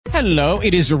Hello,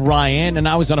 it is Ryan, and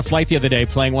I was on a flight the other day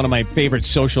playing one of my favorite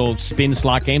social spin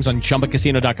slot games on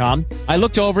ChumbaCasino.com. I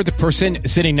looked over at the person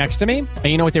sitting next to me, and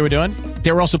you know what they were doing?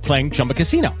 They were also playing Chumba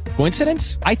Casino.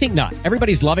 Coincidence? I think not.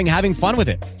 Everybody's loving having fun with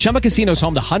it. Chumba Casino is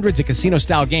home to hundreds of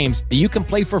casino-style games that you can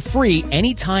play for free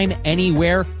anytime,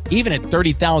 anywhere, even at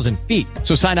 30,000 feet.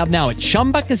 So sign up now at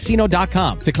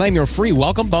ChumbaCasino.com to claim your free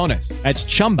welcome bonus. That's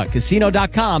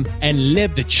ChumbaCasino.com and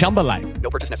live the Chumba life.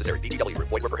 No purchase necessary. VGW.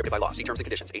 Void where prohibited by law. See terms and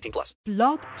conditions. 18+.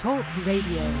 Blog Talk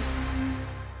Radio.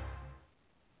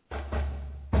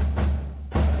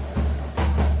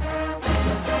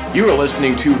 You are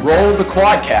listening to Roll the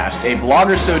Quadcast, a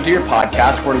Blogger So Dear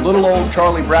podcast where little old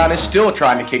Charlie Brown is still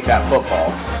trying to kick that football.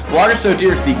 Blogger So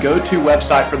Dear is the go-to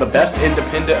website for the best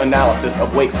independent analysis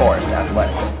of Wake Forest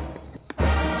athletics.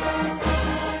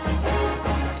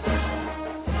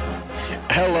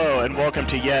 Hello and welcome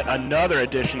to yet another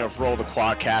edition of Roll the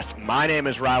Quadcast. My name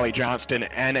is Riley Johnston,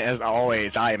 and as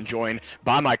always, I am joined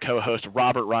by my co-host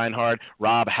Robert Reinhardt.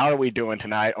 Rob, how are we doing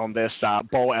tonight on this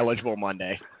bowl-eligible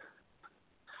Monday?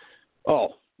 Oh,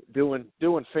 doing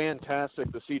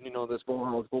fantastic this evening on this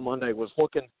bowl-eligible Monday. Was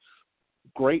looking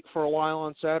great for a while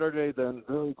on Saturday, then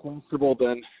very comfortable,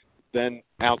 then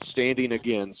outstanding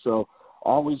again. So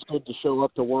always good to show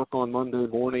up to work on Monday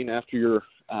morning after your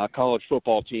college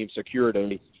football team secured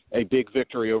a big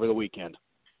victory over the weekend.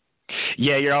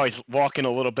 Yeah, you're always walking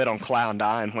a little bit on cloud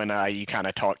nine when you kind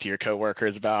of talk to your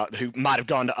coworkers about who might have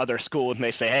gone to other schools, and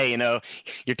they say, hey, you know,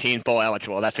 your team's bowl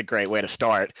eligible. That's a great way to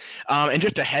start. And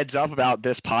just a heads up about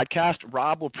this podcast,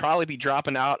 Rob will probably be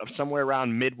dropping out of somewhere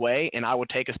around midway, and I will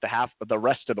take us to half the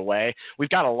rest of the way. We've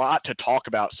got a lot to talk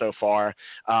about so far.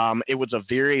 It was a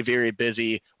very, very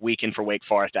busy weekend for Wake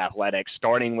Forest athletics,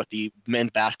 starting with the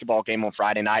men's basketball game on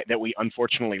Friday night that we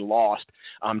unfortunately lost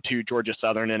to Georgia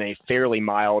Southern in a fairly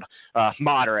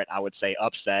moderate, I would say,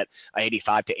 upset,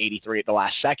 85-83 at the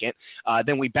last second.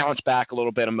 Then we bounced back a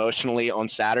little bit emotionally on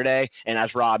Saturday, and as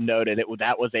Rob noted,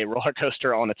 that was a roller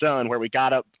coaster on its own, where we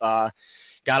got up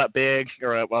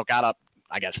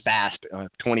fast,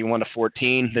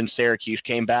 21-14. Then Syrcause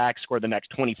came back, scored the next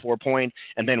 24 points,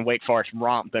 and then Wake Forest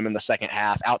romped them in the second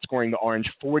half, outscoring the Orange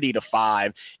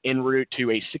 40-5 en route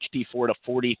to a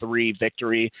 64-43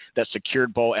 victory that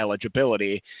secured bowl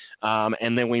eligibility.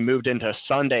 And then we moved into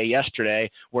Sunday yesterday,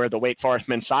 where the Wake Forest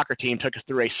men's soccer team took us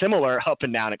through a similar up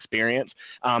and down experience.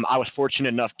 I was fortunate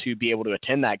enough to be able to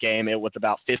attend that game. It was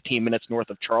about 15 minutes north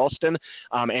of Charleston,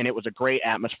 and it was a great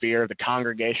atmosphere. The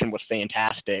congregation was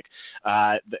fantastic.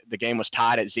 The game was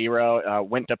tied at 0,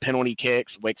 went to penalty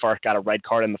kicks. Wake Forest got a red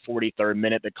card in the 43rd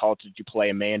minute that called to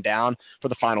play a man down for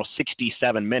the final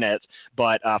 67 minutes,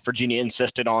 but Virginia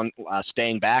insisted on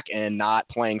staying back and not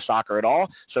playing soccer at all,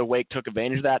 so Wake took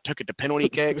advantage of that, took it to penalty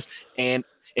kicks, and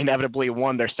inevitably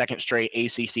won their second straight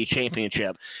ACC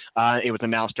Championship. It was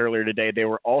announced earlier today they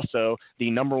were also the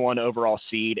number 1 overall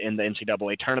seed in the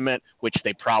NCAA tournament, which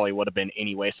they probably would have been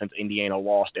anyway since Indiana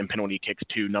lost in penalty kicks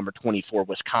to number 24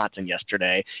 Wisconsin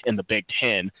yesterday in the Big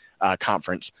Ten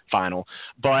conference final.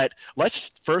 But let's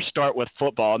first start with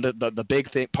football, the big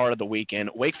part of the weekend.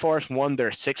 Wake Forest won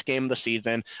their 6th game of the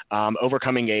season,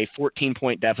 overcoming a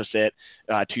 14-point deficit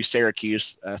to Syrcause,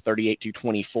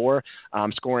 38-24,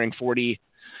 scoring 40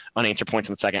 unanswered points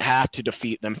in the second half to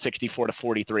defeat them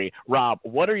 64-43. Rob,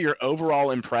 what are your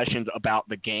overall impressions about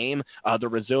the game, the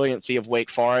resiliency of Wake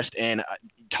Forest, and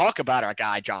talk about our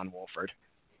guy John Wolford?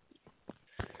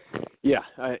 Yeah,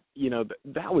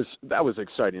 that was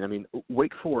exciting. I mean,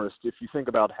 Wake Forest, if you think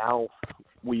about how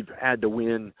we've had to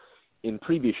win in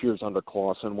previous years under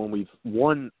Clawson, when we've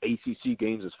won ACC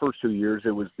games his first 2 years,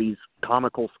 it was these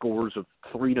comical scores of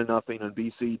 3-0, and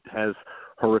BC has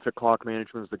horrific clock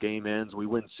management as the game ends. We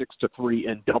win 6-3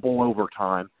 in double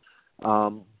overtime.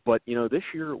 But, this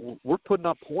year we're putting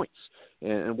up points,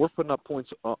 and we're putting up points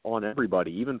on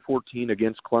everybody. Even 14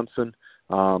 against Clemson,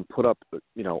 put up,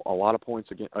 a lot of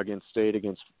points against State,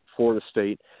 against Florida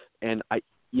State. And,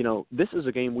 this is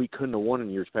a game we couldn't have won in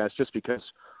years past just because,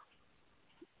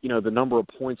 the number of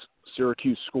points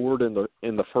Syrcause scored in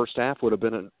the first half would have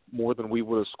been more than we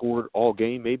would have scored all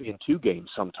game, maybe in 2 games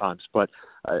sometimes. But,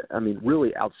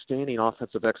 really outstanding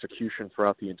offensive execution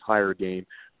throughout the entire game.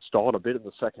 Stalled a bit in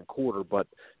the second quarter, but,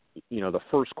 the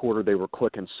first quarter they were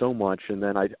clicking so much. And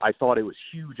then I thought it was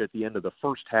huge at the end of the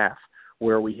first half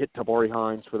where we hit Tabari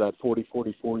Hines for that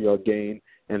 44-yard gain,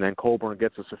 and then Colburn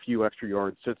gets us a few extra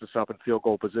yards, sets us up in field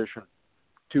goal position,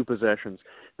 2 possessions.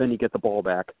 Then you get the ball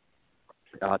back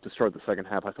to start the second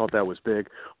half. I thought that was big.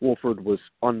 Wolford was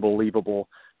unbelievable.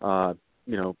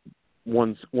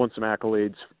 Won some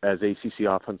accolades as ACC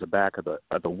Offensive Back of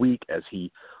the week, as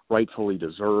he rightfully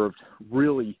deserved.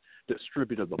 Really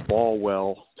distributed the ball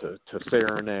well to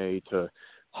Syrcause, to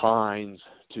Hines,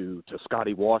 to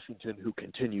Scotty Washington, who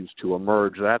continues to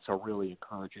emerge. That's a really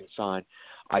encouraging sign,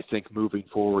 I think, moving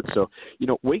forward. So,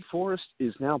 Wake Forest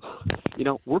is now,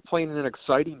 we're playing an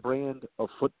exciting brand of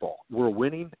football. We're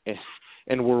winning,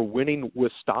 and we're winning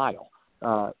with style.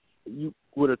 You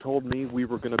would have told me we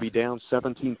were going to be down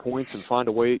 17 points and find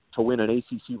a way to win an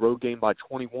ACC road game by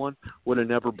 21. Would have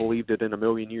never believed it in a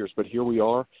million years, but here we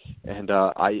are, and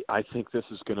I think this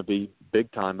is going to be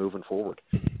big time moving forward.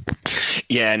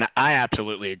 Yeah, and I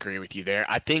absolutely agree with you there.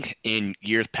 I think in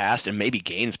years past, and maybe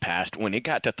games past, when it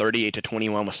got to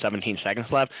 38-21 with 17 seconds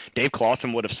left, Dave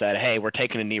Clawson would have said, hey, we're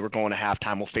taking a knee, we're going to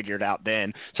halftime, we'll figure it out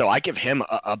then. So I give him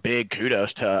a big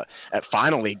kudos to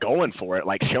finally going for it,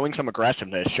 like showing some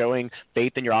aggressiveness, showing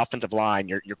faith in your offensive line,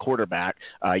 your quarterback,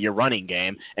 your running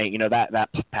game. And, that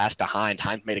pass to Hines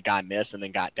made a guy miss and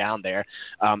then got down there.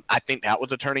 I think that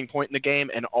was a turning point in the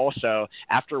game. And also,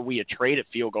 after we had traded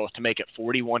field goals to make it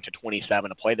 41-27,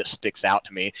 a play that sticks out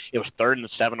to me, it was 3rd and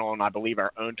 7 on, I believe,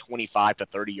 our own 25 to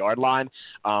 30-yard line.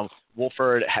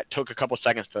 Wolford took a couple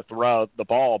seconds to throw the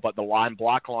ball, but the line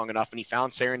blocked long enough, and he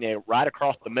found Syrcause right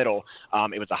across the middle.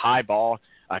 It was a high ball.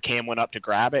 Cam went up to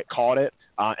grab it, caught it,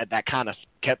 and that kind of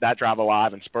kept that drive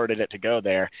alive and spurted it to go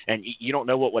there. And you don't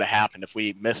know what would have happened if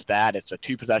we missed that. It's a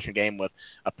 2-possession game with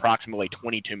approximately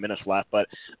 22 minutes left. But,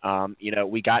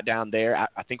 we got down there.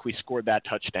 I think we scored that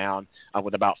touchdown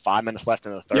with about 5 minutes left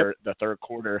in the third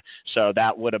quarter. So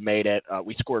that would have made it.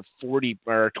 We scored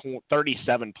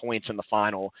 37 points in the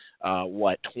final,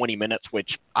 20 minutes, which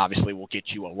obviously will get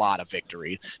you a lot of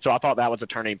victories. So I thought that was a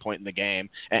turning point in the game.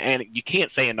 And you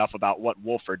can't say enough about what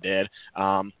Wolford did.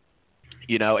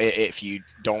 If you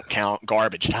don't count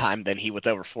garbage time, then he was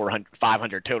over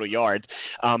 500 total yards.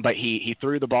 But he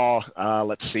threw the ball,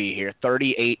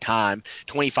 38 times,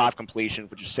 25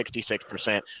 completions, which is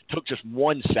 66%, took just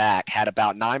one sack, had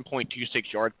about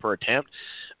 9.26 yards per attempt,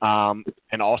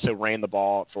 and also ran the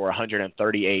ball for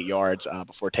 138 yards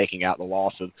before taking out the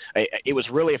losses. It was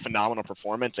really a phenomenal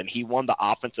performance, and he won the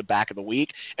Offensive Back of the Week,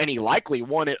 and he likely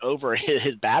won it over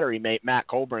his battery mate, Matt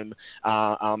Colburn.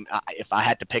 If I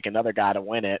had to pick another guy to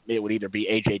win it, it would either be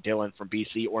A.J. Dillon from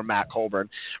BC or Matt Colburn.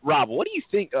 Rob, what do you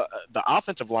think the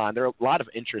offensive line? There are a lot of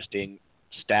interesting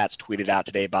stats tweeted out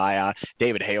today by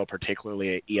David Hale,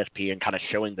 particularly at ESPN, kind of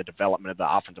showing the development of the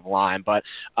offensive line. But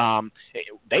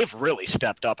they've really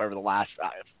stepped up over the last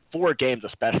 4 games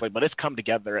especially, but it's come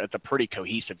together as a pretty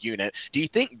cohesive unit. Do you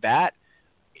think that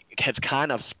has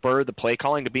kind of spurred the play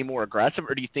calling to be more aggressive,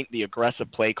 or do you think the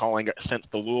aggressive play calling since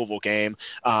the Louisville game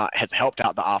has helped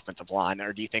out the offensive line,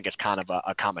 or do you think it's kind of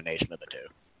a combination of the two?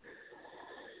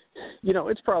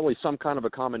 It's probably some kind of a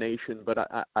combination, but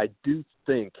I do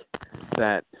think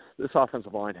that this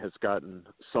offensive line has gotten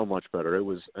so much better. It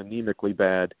was anemically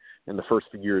bad in the first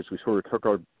few years. We sort of took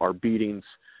our beatings,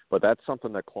 but that's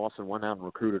something that Clawson went out and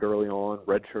recruited early on,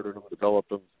 redshirted them, developed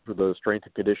them for the strength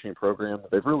and conditioning program.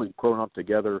 They've really grown up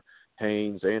together,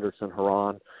 Haynes, Anderson,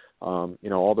 Haran,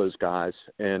 all those guys.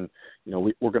 And,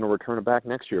 we're going to return it back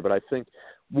next year. But I think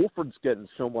Wolford's getting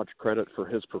so much credit for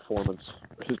his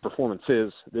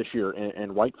performances this year,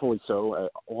 and rightfully so,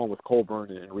 along with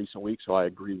Colburn in recent weeks, who I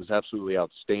agree was absolutely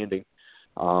outstanding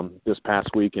this past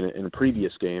week and in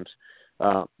previous games.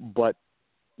 But,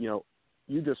 you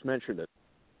just mentioned it.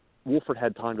 Wolford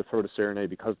had time to throw to Syrcause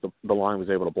because the line was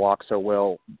able to block so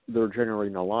well. They're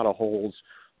generating a lot of holes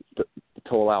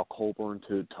to allow Colburn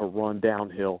to run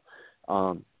downhill,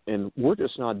 and we're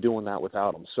just not doing that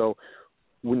without him. So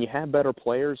when you have better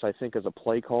players, I think as a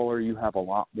play caller you have a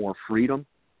lot more freedom,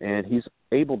 and he's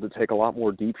able to take a lot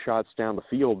more deep shots down the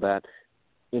field that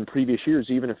in previous years,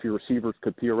 even if your receivers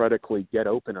could theoretically get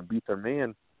open and beat their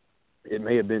man, it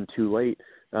may have been too late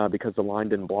because the line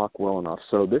didn't block well enough.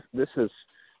 So this has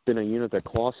been a unit that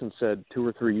Clawson said 2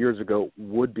 or 3 years ago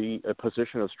would be a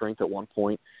position of strength at one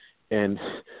point, and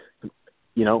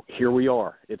here we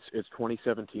are. It's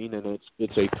 2017, and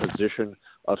it's a position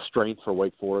of strength for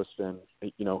Wake Forest, and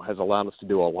has allowed us to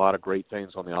do a lot of great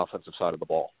things on the offensive side of the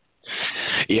ball.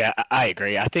 Yeah, I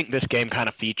agree. I think this game kind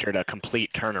of featured a complete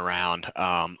turnaround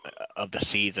of the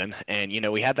season, and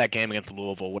we had that game against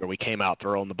Louisville where we came out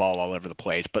throwing the ball all over the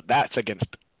place, but that's against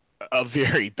a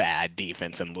very bad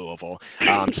defense in Louisville.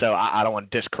 So I don't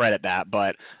want to discredit that,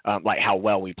 but like how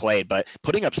well we played. But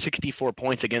putting up 64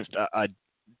 points against a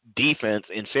defense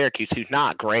in Syrcause, who's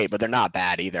not great, but they're not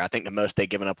bad either. I think the most they've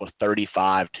given up was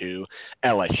 35 to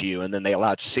LSU, and then they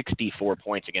allowed 64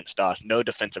 points against us. No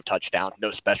defensive touchdown,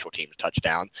 no special teams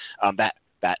touchdown. That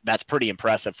that's pretty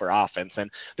impressive for offense. And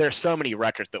there's so many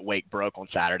records that Wake broke on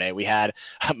Saturday. We had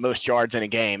most yards in a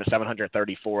game,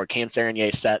 734. Cam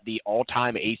Serenier set the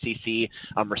all-time ACC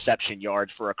reception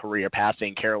yards for a career,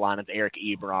 passing Carolina's Eric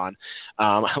Ebron.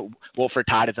 Wolford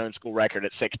tied his own school record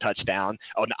at 6 touchdowns.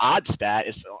 An odd stat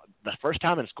is the first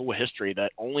time in school history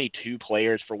that only 2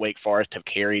 players for Wake Forest have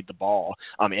carried the ball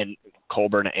in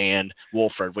Colburn and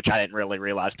Wolford, which I didn't really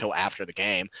realize till after the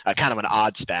game. Kind of an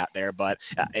odd stat there, but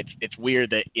it's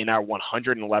weird that in our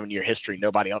 111-year history,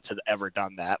 nobody else has ever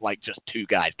done that, like just 2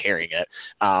 guys carrying it.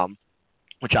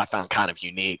 Which I found kind of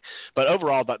unique. But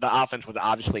overall, the offense was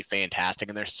obviously fantastic,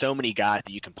 and there's so many guys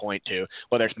that you can point to,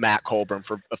 whether it's Matt Colburn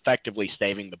for effectively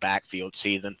saving the backfield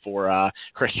season for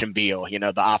Christian Beal,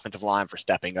 the offensive line for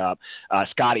stepping up,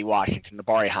 Scotty Washington,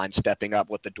 Nabari Hines stepping up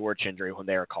with the Dortch injury when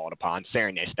they were called upon,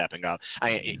 Serenier stepping up.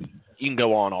 You can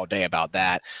go on all day about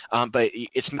that. But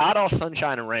it's not all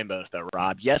sunshine and rainbows, though,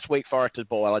 Rob. Yes, Wake Forest is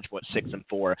bowl eligible at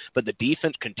 6-4, but the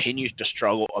defense continues to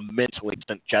struggle immensely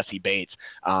since Jesse Bates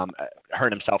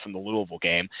hurt himself in the Louisville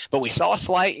game. But we saw a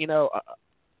slight,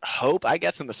 hope, I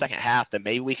guess, in the second half that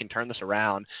maybe we can turn this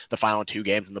around the final 2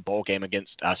 games in the bowl game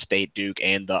against State, Duke,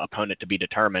 and the opponent to be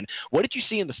determined. What did you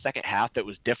see in the second half that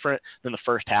was different than the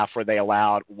first half where they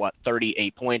allowed,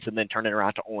 38 points and then turned it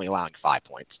around to only allowing 5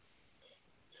 points?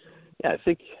 Yeah, I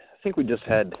think we just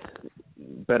had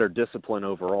better discipline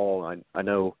overall. I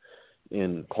know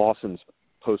in Clawson's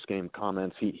post-game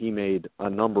comments, he made a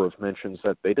number of mentions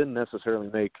that they didn't necessarily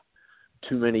make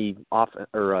too many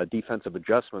defensive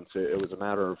adjustments. It was a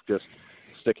matter of just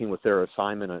sticking with their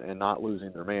assignment and not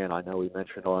losing their man. I know he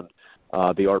mentioned on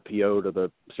the RPO to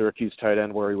the Syrcause tight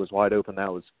end where he was wide open.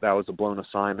 That was a blown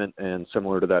assignment, and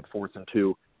similar to that 4th and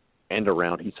 2 end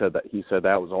around, he said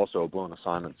that was also a blown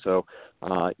assignment. So,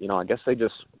 I guess they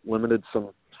just limited some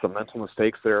mental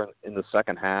mistakes there in the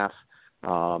second half,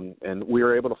 and we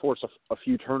were able to force a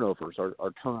few turnovers.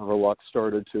 Our turnover luck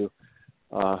started to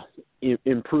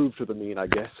improve to the mean, I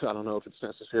guess. I don't know if it's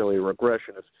necessarily a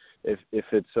regression, if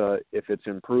it's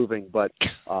improving, but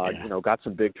got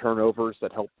some big turnovers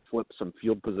that helped flip some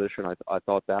field position. I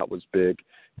thought that was big,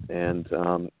 and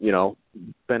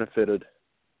benefited.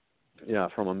 Yeah,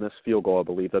 from a missed field goal, I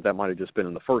believe that might have just been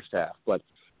in the first half. But,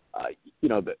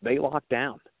 they locked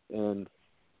down. And,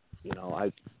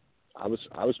 I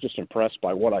was just impressed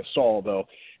by what I saw, though.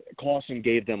 Clawson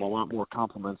gave them a lot more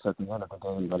compliments at the end of the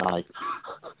game than I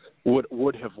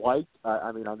would have liked.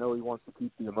 I know he wants to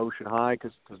keep the emotion high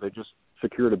because they just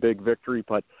secured a big victory.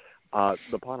 But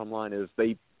the bottom line is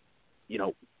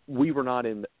we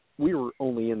were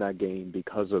only in that game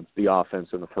because of the offense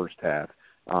in the first half.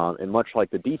 And much like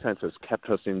the defense has kept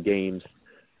us in games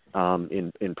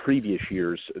in previous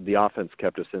years, the offense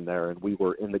kept us in there, and we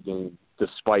were in the game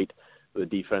despite the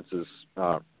defense's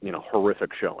horrific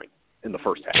showing in the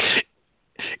first half.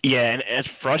 Yeah, and as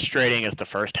frustrating as the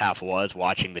first half was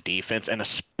watching the defense, and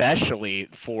especially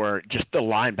for just the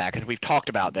linebackers, we've talked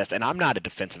about this, and I'm not a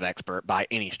defensive expert by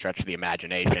any stretch of the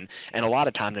imagination, and a lot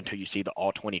of times until you see the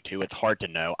all-22, it's hard to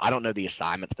know. I don't know the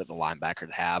assignments that the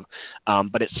linebackers have,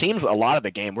 but it seems a lot of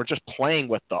the game we're just playing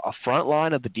with a front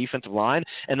line of the defensive line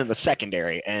and then the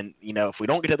secondary, and, if we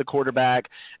don't get to the quarterback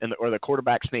or the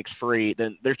quarterback sneaks free,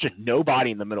 then there's just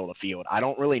nobody in the middle of the field. I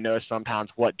don't really know sometimes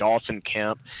what Dawson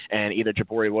Kemp and either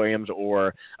Jabari Williams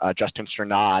or Justin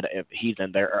Strnad, if he's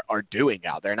in there, are doing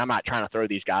out there. And I'm not trying to throw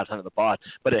these guys under the bus,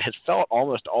 but it has felt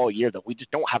almost all year that we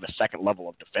just don't have a second level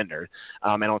of defender.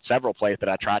 And on several plays that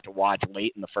I tried to watch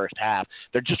late in the first half,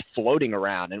 they're just floating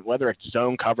around. And whether it's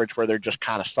zone coverage where they're just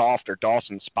kind of soft, or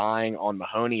Dawson spying on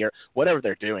Mahoney, or whatever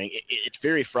they're doing, it's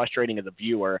very frustrating as a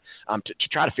viewer to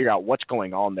try to figure out what's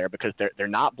going on there, because they're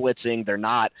not blitzing, they're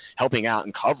not helping out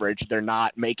in coverage, they're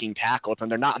not making tackles, and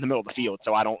they're not in the middle of the field.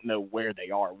 So I don't know where they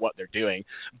are, what they're doing.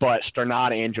 But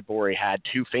Strnad and Jabari had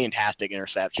 2 fantastic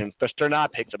interceptions. The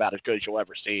Strnad pick's about as good as you'll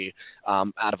ever see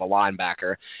out of a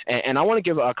linebacker. And I want to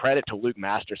give a credit to Luke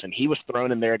Masterson. He was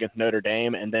thrown in there against Notre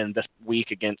Dame, and then this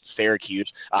week against Syracuse,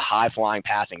 a high-flying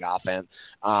passing offense.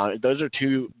 Those are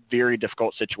 2 very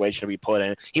difficult situations to be put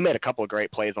in. He made a couple of great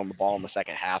plays on the ball in the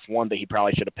second half, one that he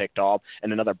probably should have picked off,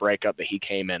 and another breakup that he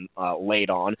came in late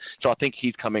on. So I think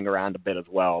he's coming around a bit as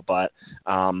well. But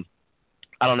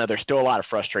I don't know. There's still a lot of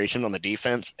frustration on the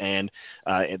defense, and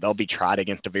they'll be tried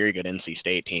against a very good NC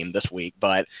State team this week.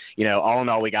 But, all in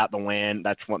all, we got the win.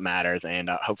 That's what matters, and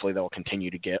hopefully they'll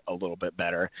continue to get a little bit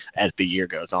better as the year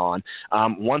goes on.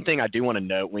 One thing I do want to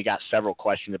note, we got several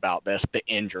questions about this, the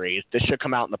injuries. This should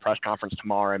come out in the press conference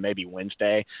tomorrow and maybe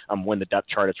Wednesday when the depth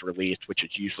chart is released, which is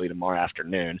usually tomorrow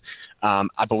afternoon.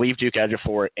 I believe Duke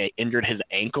Ejiofor injured his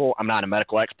ankle. I'm not a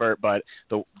medical expert, but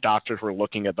the doctors were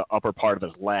looking at the upper part of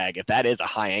his leg. If that is a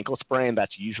high ankle sprain.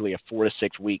 That's usually a 4 to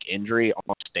 6 week injury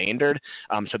on standard.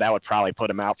 So that would probably put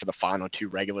him out for the final 2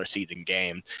 regular season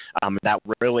games. That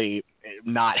really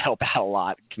not help out a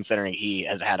lot considering he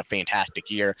has had a fantastic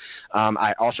year.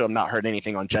 I also have not heard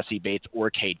anything on Jesse Bates or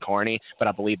Cade Carney, but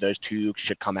I believe those 2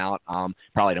 should come out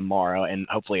probably tomorrow, and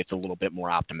hopefully it's a little bit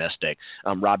more optimistic.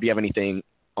 Rob, do you have anything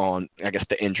on, I guess,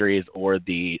 the injuries or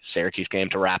the Syracuse game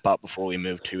to wrap up before we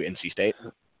move to NC State?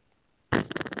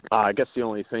 I guess the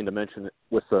only thing to mention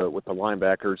with the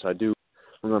linebackers, I do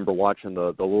remember watching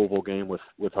the Louisville game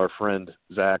with our friend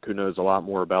Zach, who knows a lot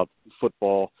more about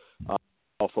football,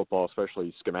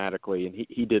 especially schematically, and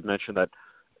he did mention that,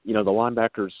 you know, the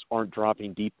linebackers aren't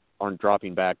dropping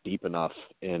back deep enough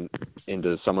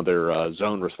into some of their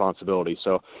zone responsibility.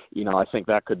 So, you know, I think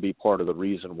that could be part of the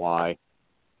reason why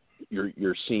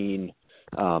you're seeing,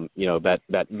 you know,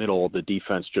 that middle of the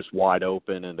defense just wide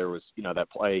open. And there was, you know, that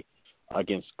play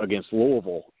against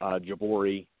Louisville,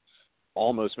 Jabori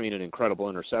almost made an incredible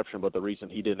interception, but the reason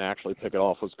he didn't actually pick it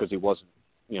off was because he wasn't,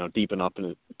 you know, deep enough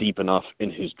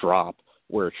in his drop,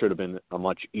 where it should have been a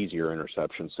much easier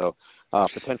interception. So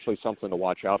potentially something to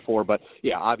watch out for. But,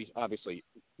 yeah, obviously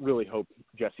really hope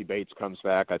Jesse Bates comes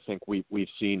back. I think we've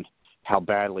seen how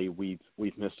badly we've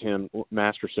missed him.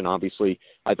 Masterson, obviously,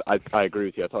 I agree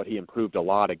with you. I thought he improved a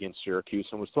lot against Syracuse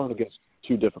and was thrown against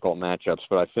 2 difficult matchups.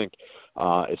 But I think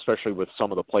especially with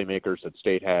some of the playmakers that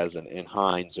State has and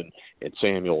Hines and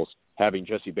Samuels, having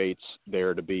Jesse Bates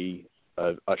there to be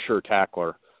a sure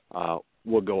tackler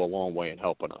will go a long way in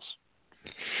helping us.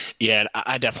 Yeah,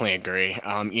 I definitely agree.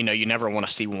 You know, you never want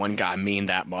to see one guy mean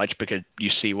that much, because you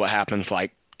see what happens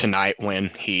like tonight when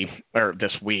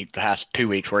this week, the past 2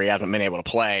 weeks where he hasn't been able to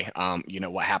play, you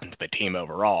know, what happened to the team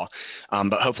overall.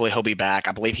 But hopefully he'll be back.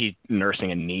 I believe he's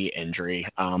nursing a knee injury,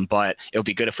 but it would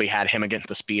be good if we had him against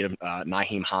the speed of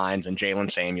Nyheim Hines and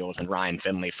Jalen Samuels and Ryan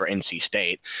Finley for NC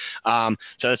State.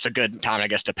 So it's a good time, I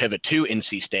guess, to pivot to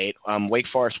NC State. Wake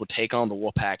Forest will take on the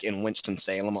Wolfpack in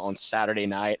Winston-Salem on Saturday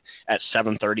night at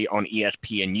 7:30 on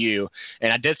ESPNU.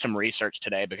 And I did some research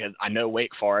today because I know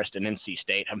Wake Forest and NC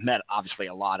State have met obviously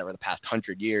a lot over the past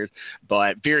 100 years,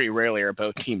 but very rarely are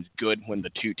both teams good when the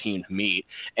 2 teams meet.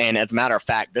 And as a matter of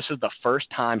fact, this is the first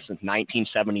time since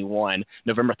 1971,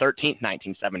 November 13th,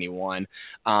 1971,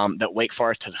 that Wake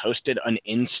Forest has hosted an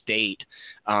in-state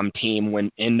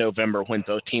team in November when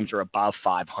both teams are above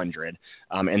 500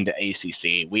 in the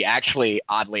ACC. We actually,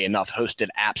 oddly enough, hosted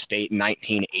App State in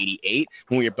 1988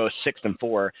 when we were both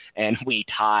 6-4, and we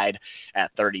tied at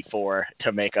 34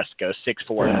 to make us go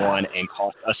 6-4-1 and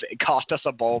cost us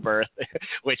a bowl berth,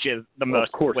 which is the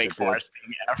most Wake Forest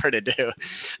thing ever to do.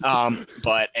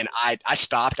 But I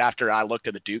stopped after I looked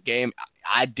at the Duke game.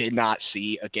 I did not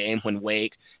see a game when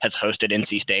Wake has hosted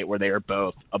NC State where they are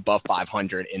both above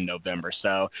 500 in November.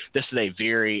 So this is a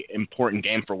very important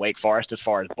game for Wake Forest as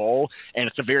far as bowl, and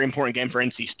it's a very important game for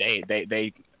NC State.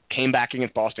 They came back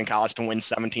against Boston College to win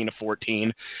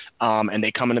 17-14, and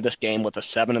they come into this game with a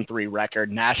 7-3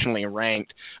 record, nationally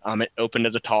ranked. It opened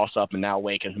as a toss-up, and now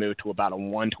Wake has moved to about a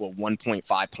 1 to a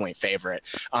 1.5 point favorite.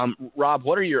 Rob,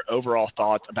 what are your overall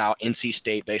thoughts about NC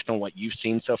State based on what you've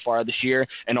seen so far this year,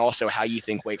 and also how you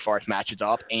think Wake Forest matches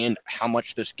up and how much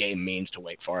this game means to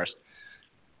Wake Forest?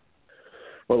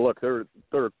 Well, look, they're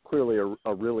clearly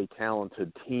a really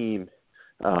talented team.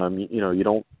 You know, you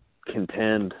don't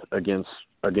contend against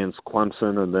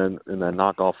Clemson and then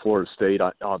knock off Florida State.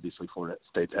 Obviously, Florida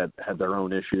State's had their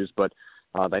own issues, but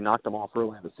they knocked them off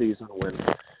early in the season when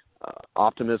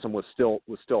optimism was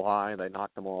still high. They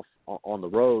knocked them off on the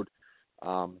road.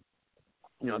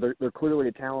 You know, they're clearly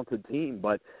a talented team,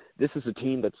 but this is a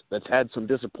team that's had some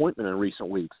disappointment in recent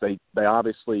weeks. They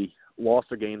obviously lost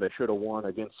a game they should have won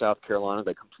against South Carolina.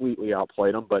 They completely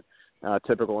outplayed them, but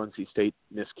typical NC State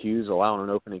miscues, allowing an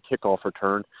opening kickoff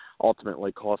return,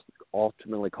 ultimately cost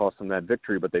them that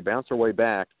victory. But they bounce their way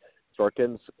back, start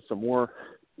getting some more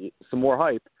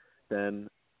hype. Then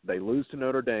they lose to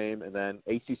Notre Dame, and then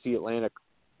ACC Atlantic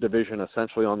Division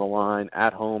essentially on the line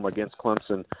at home against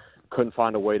Clemson. Couldn't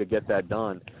find a way to get that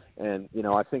done. And, you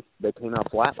know, I think they came out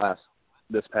flat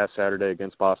this past Saturday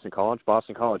against Boston College.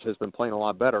 Boston College has been playing a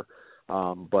lot better,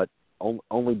 but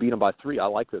only beat them by 3. I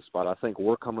like this spot. I think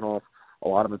we're coming off a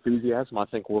lot of enthusiasm. I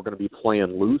think we're going to be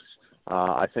playing loose.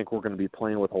 I think we're going to be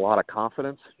playing with a lot of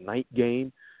confidence. Night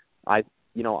game. I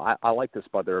like this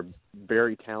spot. They're a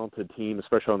very talented team,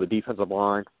 especially on the defensive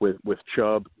line with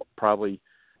Chubb, probably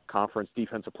conference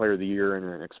defensive player of the year, and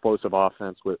an explosive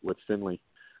offense with Finley,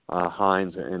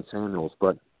 Hines, and Samuels.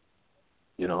 But,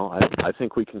 you know, I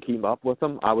think we can keep up with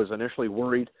them. I was initially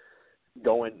worried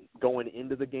going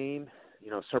into the game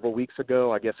several weeks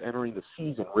ago, I guess entering the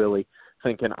season, really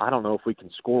thinking, I don't know if we can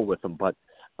score with them, but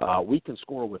we can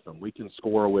score with them. We can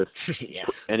score with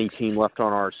any team left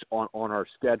on our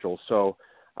schedule. So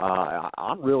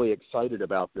I'm really excited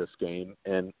about this game,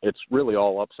 and it's really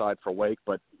all upside for Wake,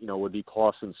 but would be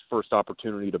Clawson's first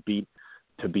opportunity to beat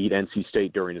NC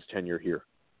State during his tenure here.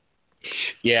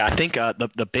 Yeah, I think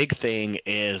the big thing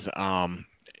is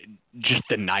just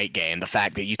the night game, the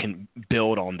fact that you can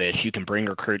build on this, you can bring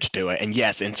recruits to it. And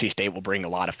yes, NC State will bring a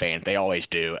lot of fans. They always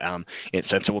do.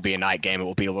 Since it will be a night game, it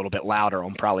will be a little bit louder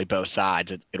on probably both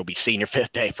sides. It'll be senior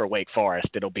fifth day for Wake Forest.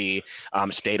 It'll be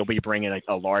State will be bringing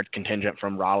a large contingent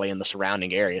from Raleigh and the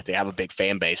surrounding areas. They have a big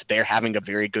fan base. They're having a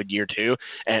very good year too,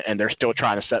 and they're still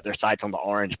trying to set their sights on the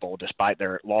Orange Bowl despite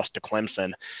their loss to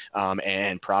Clemson,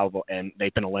 and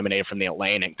they've been eliminated from the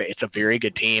Atlantic. It's a very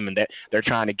good team, and they're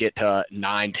trying to get to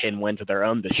 9-10 wins of their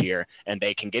own this year, and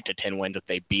they can get to 10 wins if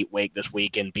they beat Wake this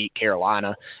week and beat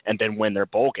Carolina and then win their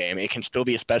bowl game. It can still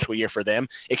be a special year for them.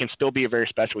 It can still be a very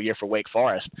special year for Wake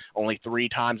Forest. Only 3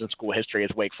 times in school history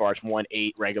has Wake Forest won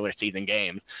 8 regular season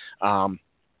games.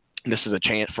 This is a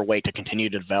chance for Wake to continue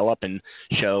to develop and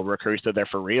show recruits that they're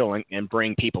for real and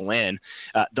bring people in.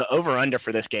 The over-under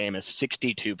for this game is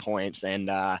 62 points, and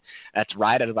that's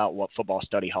right at about what Football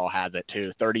Study Hall has it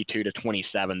too,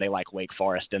 32-27. They like Wake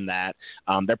Forest in that.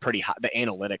 They're pretty high. The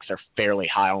analytics are fairly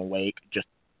high on Wake, just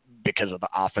because of the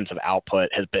offensive output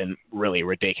has been really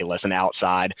ridiculous and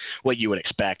outside what you would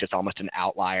expect. It's almost an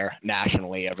outlier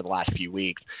nationally over the last few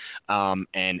weeks.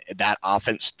 And that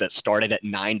offense that started at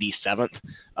 97th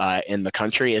in the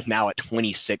country is now at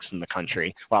 26th in the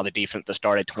country, while the defense that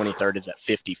started 23rd is at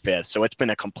 55th. So it's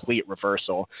been a complete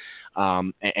reversal.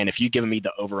 And if you give me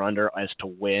the over-under as to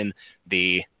when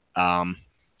the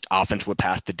offense would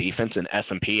pass the defense in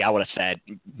S&P, I would have said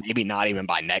maybe not even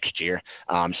by next year.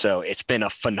 So it's been a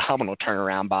phenomenal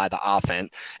turnaround by the offense,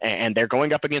 and they're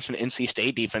going up against an NC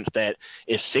State defense that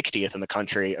is 60th in the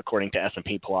country according to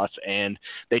S&P Plus, and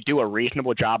they do a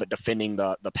reasonable job at defending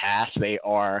the pass. They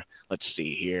are, let's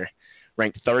see here,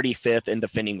 ranked 35th in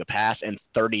defending the pass and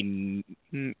 39th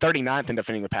in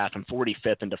defending the pass and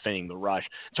 45th in defending the rush.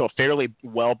 So a fairly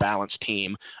well-balanced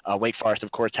team. Wake Forest,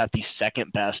 of course, have the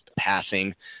second best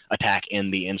passing attack in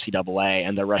the NCAA,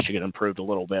 and their rushing has improved a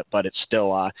little bit, but it's still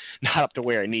not up to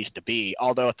where it needs to be.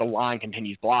 Although if the line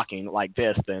continues blocking like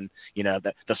this, then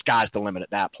the sky's the limit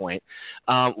at that point.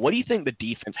 What do you think the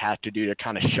defense has to do to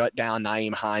kind of shut down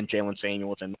Naeem Hines, Jalen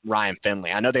Samuels, and Ryan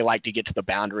Finley? I know they like to get to the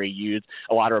boundary, use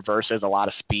a lot of reverses, a lot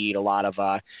of speed, a lot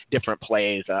of different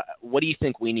plays. What do you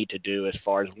think we need to do as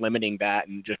far as limiting that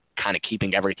and just kind of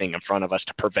keeping everything in front of us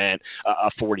to prevent a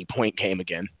 40-point game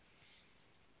again?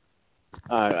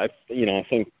 I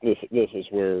think this is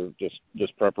where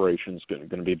just preparation is going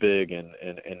to be big, and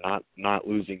not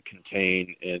losing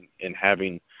contain and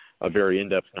having a very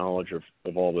in-depth knowledge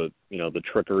of all the the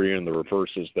trickery and the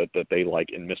reverses that they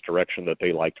like in misdirection that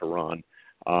they like to run,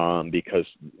 because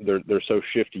they're so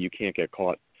shifty you can't get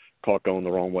caught going the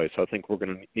wrong way. So I think we're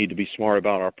going to need to be smart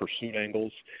about our pursuit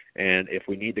angles, and if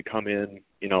we need to come in,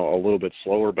 a little bit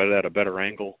slower but at a better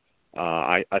angle,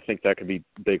 I think that could be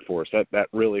big for us. That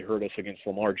really hurt us against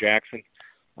Lamar Jackson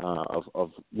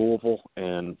of Louisville.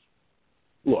 And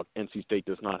look, NC State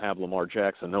does not have Lamar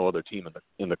Jackson. No other team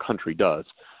in the country does.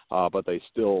 But they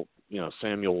still,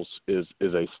 Samuels is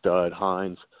a stud.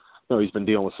 Hines, he's been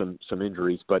dealing with some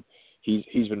injuries, but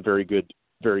he's been very good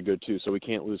too. So we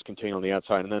can't lose contain on the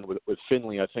outside. And then with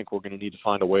Finley, I think we're going to need to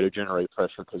find a way to generate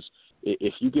pressure, because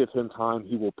if you give him time,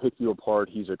 he will pick you apart.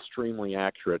 He's extremely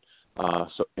accurate.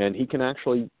 And he can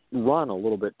actually run a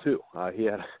little bit too. He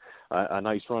had a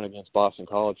nice run against Boston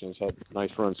College and has had nice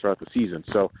runs throughout the season.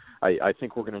 So I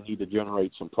think we're going to need to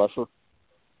generate some pressure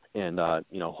and,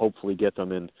 hopefully get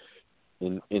them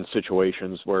in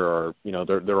situations where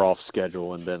they're off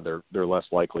schedule, and then they're less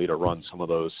likely to run some of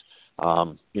those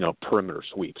perimeter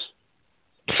sweeps.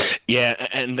 Yeah,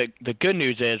 and the good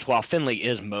news is, while Finley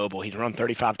is mobile, he's run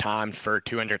 35 times for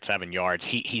 207 yards.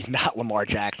 He's not Lamar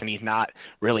Jackson. He's not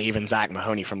really even Zach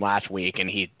Mahoney from last week, and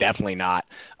he's definitely not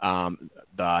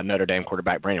the Notre Dame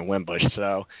quarterback Brandon Wimbush.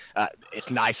 So it's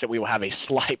nice that we will have a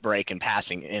slight break in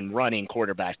passing and running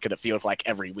quarterbacks, because it feels like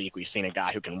every week we've seen a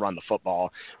guy who can run the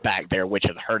football back there, which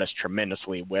has hurt us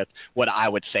tremendously with what I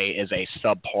would say is a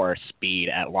subpar speed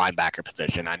at linebacker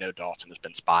position. I know Dawson has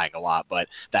been spying a lot, but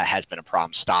that has been a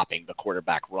problem stopping the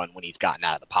quarterback run when he's gotten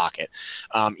out of the pocket.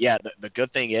 The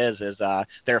good thing is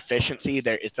their efficiency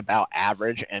there, it's about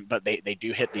average, but they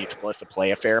do hit the explosive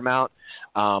play a fair amount,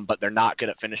 but they're not good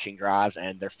at finishing drives,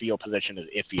 and their field position is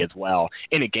iffy as well.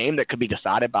 In a game that could be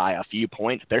decided by a few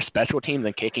points, their special teams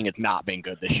and kicking has not been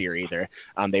good this year either.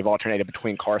 They've alternated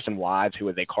between Carson Wives, who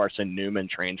is a Carson Newman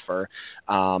transfer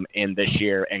in this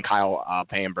year, and Kyle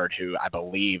Bamberg, who I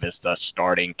believe is the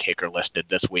starting kicker listed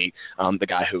this week, the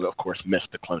guy who, of course, missed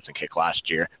the Clemson kick last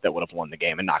year that would have won the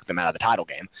game and knocked them out of the title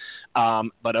game.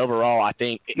 But overall, I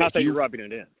think – Not that you're rubbing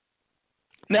it in.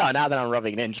 No, now that I'm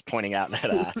rubbing it in, just pointing out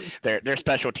that their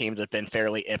special teams have been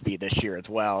fairly iffy this year as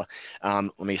well.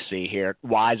 Let me see here.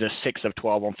 Wise is 6 of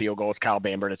 12 on field goals. Kyle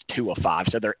Bamberg is 2 of 5,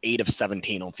 so they're 8 of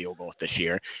 17 on field goals this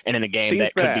year. And in a game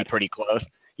that could be pretty close.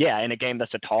 Yeah, in a game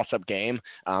that's a toss-up game,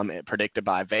 predicted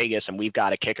by Vegas, and we've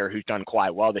got a kicker who's done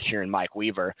quite well this year in Mike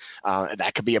Weaver,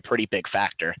 that could be a pretty big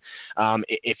factor.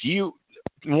 If you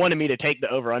wanted me to take the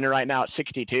over-under right now at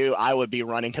 62, I would be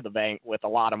running to the bank with a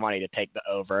lot of money to take the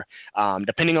over.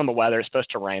 Depending on the weather, it's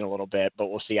supposed to rain a little bit, but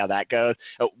we'll see how that goes.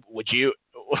 Would you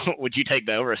take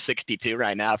the over 62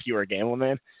 right now if you were a gambling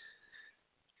man?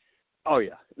 Oh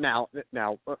yeah. Now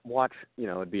watch.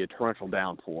 It'd be a torrential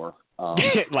downpour.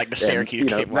 Like the Syrcause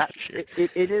game last year.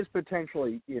 It is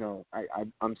potentially.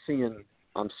 I'm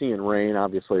seeing rain.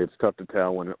 Obviously, it's tough to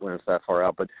tell when it's that far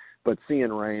out, but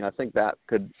seeing rain, I think that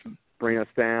could bring us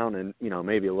down, and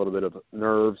maybe a little bit of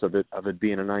nerves of it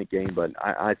being a night game. But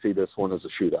I see this one as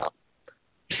a shootout.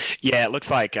 Yeah, it looks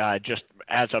like just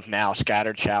as of now,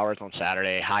 scattered showers on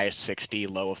Saturday, high of 60,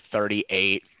 low of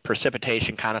 38.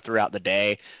 Precipitation kind of throughout the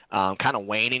day, kind of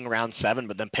waning around 7,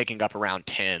 but then picking up around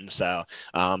 10. So,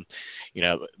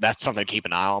 that's something to keep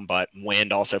an eye on. But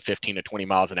wind also 15 to 20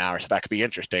 miles an hour, so that could be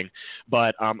interesting.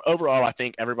 But overall, I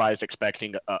think everybody's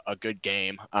expecting a good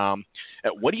game.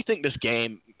 What do you think this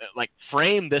game,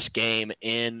 frame this game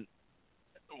in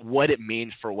what it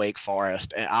means for Wake Forest?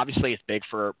 And obviously, it's big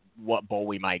for what bowl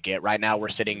we might get. Right now, we're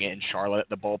sitting in Charlotte,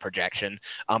 the bowl projection,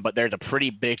 but there's a pretty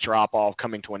big drop-off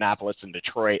coming to Annapolis and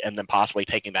Detroit, and then possibly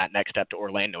taking that next step to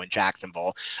Orlando and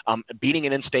Jacksonville. Beating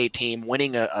an in-state team,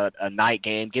 winning a night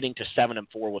game, getting to 7-4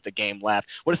 with a game left.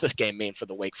 What does this game mean for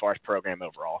the Wake Forest program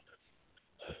overall?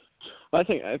 I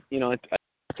think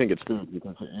it's good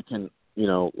because it can.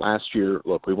 Last year,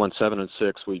 look, we won 7-6.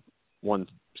 We won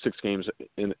 6 games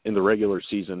in the regular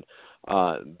season.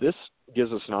 This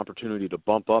gives us an opportunity to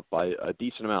bump up by a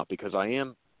decent amount because I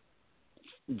am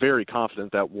very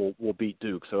confident that we'll beat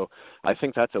Duke. So I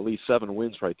think that's at least 7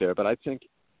 wins right there. But I think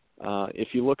if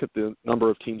you look at the number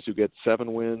of teams who get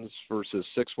 7 wins versus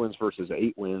 6 wins versus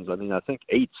 8 wins, I think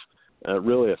 8's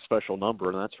really a special number,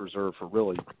 and that's reserved for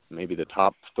really maybe the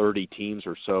top 30 teams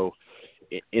or so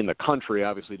in the country.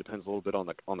 Obviously, depends a little bit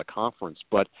on the conference.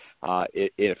 But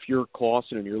if you're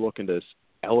Clawson and you're looking to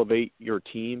elevate your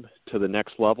team to the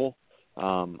next level,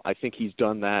 I think he's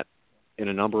done that in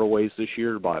a number of ways this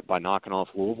year by knocking off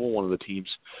Louisville, one of the teams,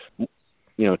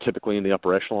 typically in the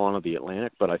upper echelon of the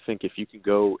Atlantic. But I think if you can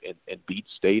go and beat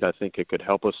State, I think it could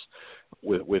help us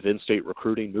with in-state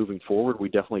recruiting moving forward. We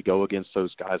definitely go against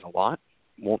those guys a lot.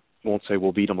 Won't say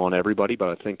we'll beat them on everybody,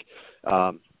 but I think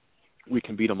we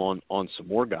can beat them on some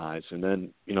more guys. And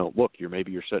then, look,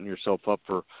 you're setting yourself up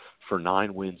for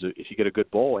 9 wins if you get a good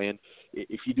bowl. And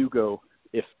if you do go,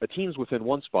 if a team's within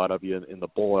 1 spot of you in the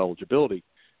bowl eligibility,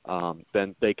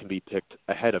 then they can be picked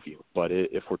ahead of you. But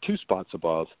if we're 2 spots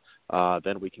above,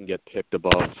 then we can get picked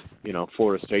above,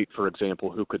 Florida State, for example,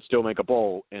 who could still make a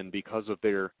bowl. And because of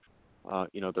their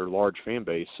large fan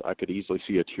base, I could easily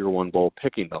see a Tier 1 bowl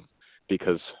picking them,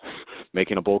 because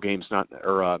making a bowl game's not,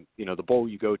 or the bowl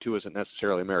you go to isn't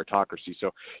necessarily a meritocracy.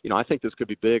 So, I think this could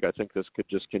be big. I think this could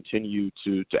just continue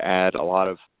to add a lot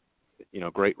of,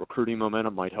 great recruiting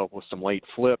momentum. Might help with some late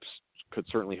flips. Could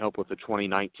certainly help with the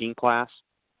 2019 class.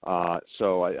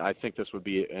 So I think this would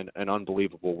be an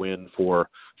unbelievable win for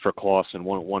Clawson,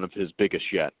 one of his biggest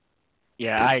yet.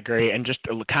 Yeah, I agree. And just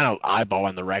kind of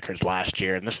eyeballing the records last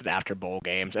year, and this is after bowl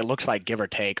games, it looks like, give or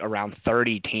take, around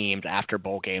 30 teams after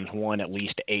bowl games won at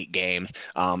least 8 games.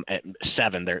 At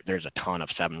 7, there's a ton of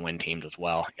 7-win teams as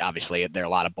well. Obviously, there are a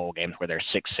lot of bowl games where there's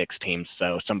 6 teams,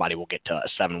 so somebody will get to a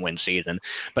 7-win season.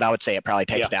 But I would say it probably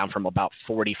takes down from about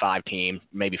 45 teams,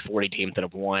 maybe 40 teams that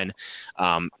have won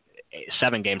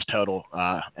 7 games total,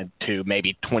 and to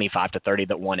maybe 25 to 30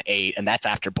 that won 8, and that's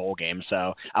after bowl games.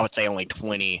 So I would say only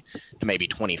 20 to maybe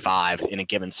 25 in a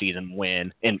given season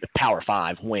in Power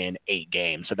 5 win 8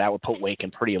 games. So that would put Wake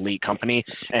in pretty elite company.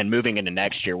 And moving into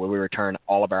next year, where we return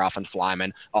all of our offensive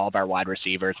linemen, all of our wide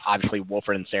receivers, obviously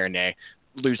Wolford and Serenay,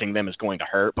 losing them is going to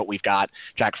hurt, but we've got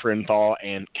Jack Freudenthal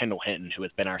and Kendall Hinton, who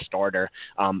has been our starter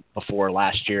before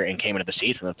last year and came into the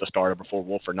season as the starter before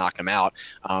Wolford knocked him out.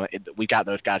 We got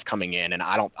those guys coming in, and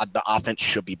the offense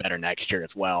should be better next year as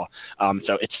well.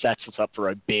 So it sets us up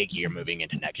for a big year moving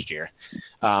into next year.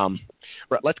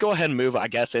 Let's go ahead and move, I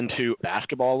guess, into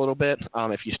basketball a little bit,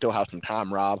 if you still have some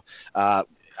time, Rob.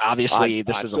 Obviously,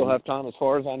 I still have time as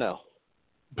far as I know.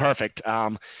 Perfect.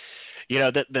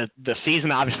 The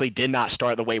season obviously did not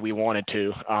start the way we wanted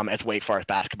to as Wake Forest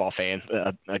basketball fans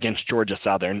against Georgia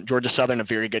Southern. Georgia Southern, a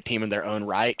very good team in their own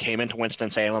right, came into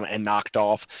Winston-Salem and knocked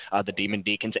off the Demon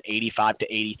Deacons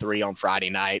 85-83 on Friday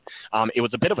night. It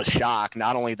was a bit of a shock,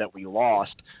 not only that we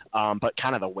lost, but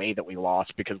kind of the way that we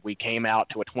lost, because we came out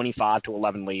to a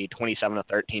 25-11 lead,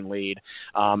 27-13 lead,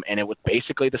 and it was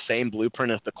basically the same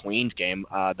blueprint as the Queens game,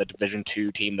 the Division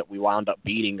II team that we wound up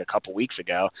beating a couple weeks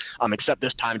ago, except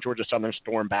this time Georgia Southern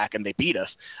stormed back and they beat us.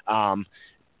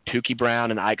 Tukey Brown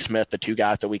and Ike Smith, the two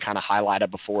guys that we kind of highlighted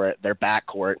before it, their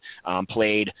backcourt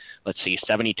played,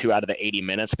 72 out of the 80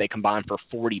 minutes. They combined for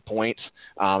 40 points,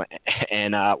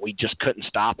 and we just couldn't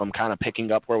stop them, kind of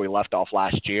picking up where we left off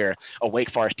last year. A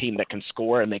Wake Forest team that can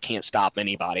score, and they can't stop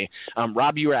anybody.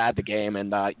 Rob, you were at the game,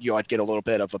 and you ought to get a little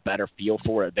bit of a better feel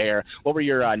for it there. What were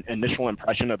your initial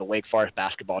impression of the Wake Forest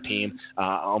basketball team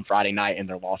on Friday night in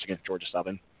their loss against Georgia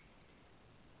Southern?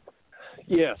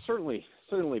 Yeah, certainly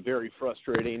very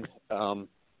frustrating.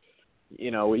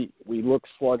 We looked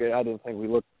sluggish. I didn't think we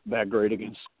looked that great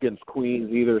against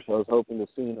Queens either, so I was hoping to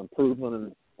see an improvement,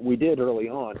 and we did early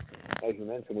on. As you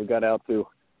mentioned, we got out to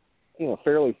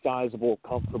fairly sizable,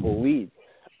 comfortable leads,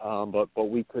 but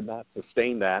we could not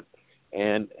sustain that.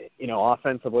 And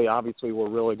offensively, obviously, we're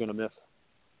really going to miss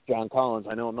John Collins.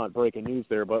 I know I'm not breaking news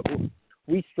there, but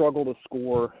we struggle to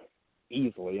score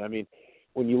easily. I mean,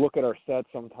 when you look at our sets,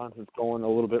 sometimes it's going a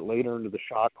little bit later into the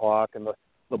shot clock, and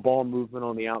the ball movement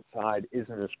on the outside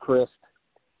isn't as crisp,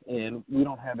 and we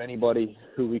don't have anybody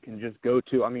who we can just go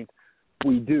to. I mean,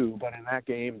 we do, but in that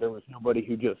game, there was nobody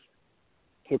who just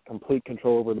took complete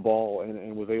control over the ball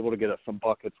and was able to get us some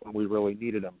buckets when we really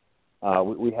needed them.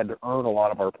 We had to earn a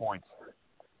lot of our points,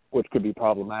 which could be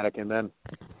problematic. And then,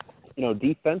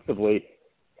 defensively,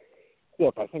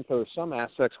 look, I think there are some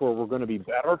aspects where we're going to be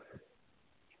better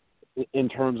in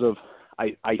terms of,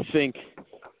 I think,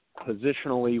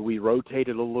 positionally we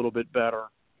rotated a little bit better.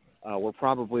 We're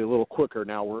probably a little quicker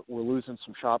now. We're losing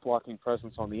some shot blocking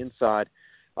presence on the inside,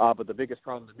 but the biggest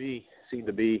problem to me seemed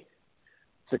to be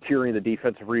securing the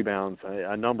defensive rebounds.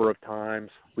 A number of times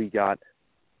we got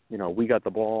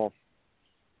the ball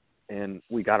and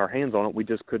we got our hands on it. We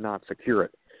just could not secure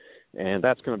it, and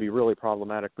that's going to be really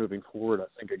problematic moving forward, I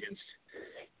think, against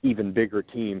even bigger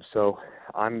teams. So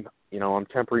I'm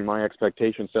tempering my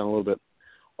expectations down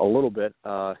a little bit.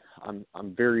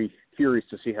 I'm very curious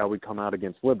to see how we come out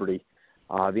against Liberty.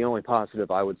 The only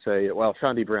positive I would say, well,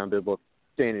 Shondi Brown did look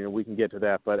standing, and we can get to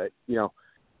that. But if you're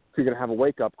going to have a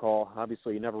wake-up call,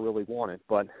 obviously you never really want it.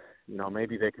 But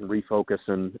maybe they can refocus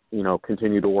and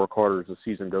continue to work harder as the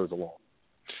season goes along.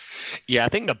 Yeah, I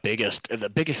think the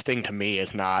biggest thing to me is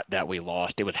not that we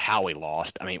lost. It was how we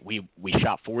lost. I mean, we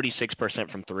shot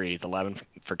 46% from threes, 11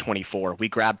 for 24. We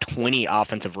grabbed 20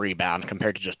 offensive rebounds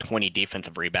compared to just 20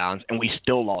 defensive rebounds, and we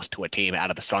still lost to a team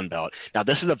out of the Sun Belt. Now,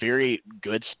 this is a very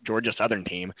good Georgia Southern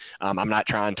team. I'm not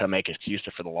trying to make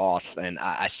excuses for the loss, and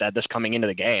I said this coming into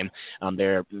the game.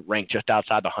 They're ranked just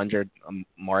outside the 100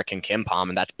 mark in KenPom,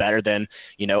 and that's better than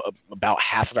about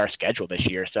half of our schedule this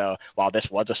year. So while this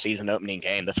was a season opening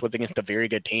game, this was against a very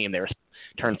good team. They were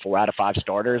turned 4 out of 5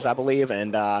 starters, I believe,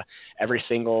 and they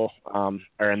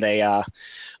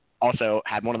also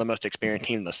had one of the most experienced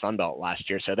teams in the Sun Belt last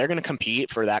year. So they're going to compete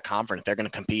for that conference. They're going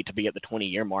to compete to be at the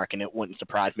 20-year mark, and it wouldn't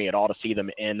surprise me at all to see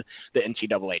them in the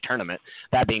NCAA tournament.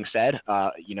 That being said,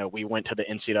 we went to the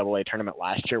NCAA tournament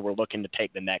last year. We're looking to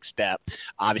take the next step.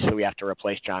 Obviously, we have to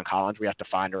replace John Collins. We have to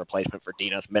find a replacement for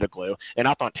Dinos Middleglue. And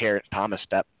I thought Terrence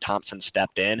Thompson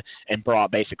stepped in and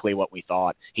brought basically what we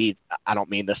thought. I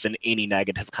don't mean this in any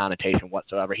negative connotation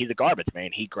whatsoever. He's a garbage man.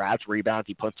 He grabs rebounds.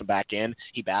 He puts them back in.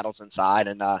 He battles inside,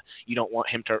 and you don't want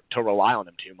him to rely on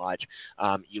him too much.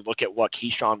 You look at what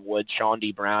Keyshawn Woods, Sean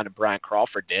D. Brown, and Brian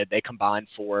Crawford did. They combined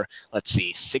for,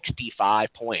 65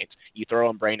 points. You throw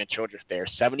in Brandon Childress there.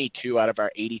 72 out of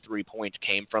our 83 points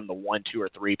came from the 1, 2, or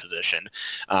 3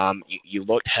 position. You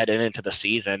looked heading into the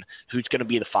season, who's going to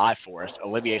be the 5 for us?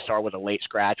 Olivier Sarr was a late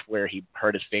scratch where he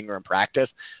hurt his finger in practice.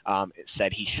 It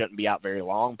said he shouldn't be out very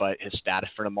long, but his status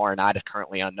for tomorrow night is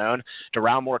currently unknown.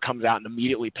 De'Ron Moore comes out and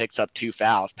immediately picks up 2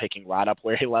 fouls, picking right up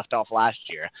where he left off last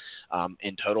year.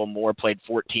 In total, Moore played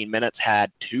 14 minutes,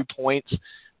 had 2 points,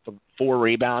 4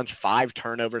 rebounds, 5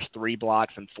 turnovers, 3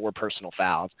 blocks, and 4 personal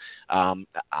fouls.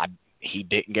 He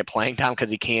didn't get playing time because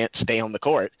he can't stay on the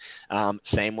court.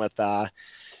 Same with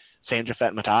Sam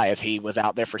Jafet Matthias. He was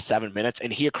out there for 7 minutes,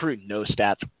 and he accrued no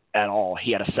stats at all.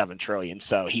 He had a 7 trillion,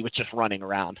 so he was just running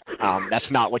around. That's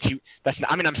not what you. That's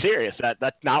not, I mean, I'm serious.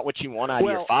 That's not what you want out of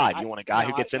your 5. You want a guy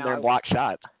who gets in there and blocks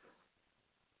shots.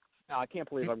 Now, I can't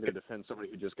believe I'm going to defend somebody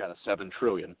who just got a 7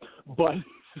 trillion, but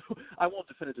I won't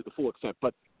defend it to the full extent.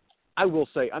 But I will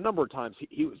say a number of times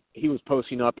he was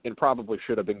posting up and probably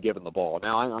should have been given the ball.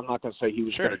 Now, I'm not going to say he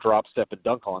was going to drop step and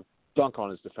dunk on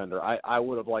his defender. I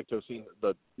would have liked to have seen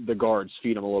the guards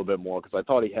feed him a little bit more because I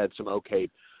thought he had some okay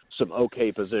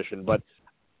position. But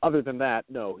other than that,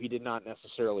 no, he did not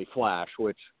necessarily flash,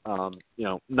 which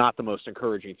not the most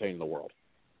encouraging thing in the world.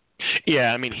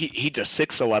 Yeah, I mean, he's a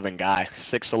 6'11" guy,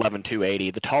 6'11",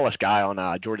 280. The tallest guy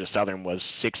on Georgia Southern was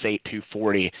 6'8",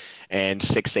 240, and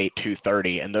 6'8",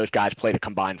 230, and those guys played a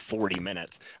combined 40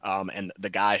 minutes. And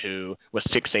the guy who was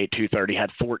 6'8", 230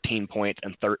 had 14 points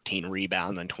and 13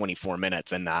 rebounds in 24 minutes,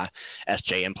 and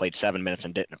SJM played 7 minutes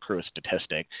and didn't accrue a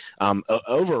statistic.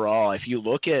 Overall, if you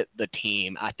look at the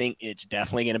team, I think it's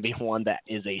definitely going to be one that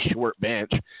is a short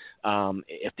bench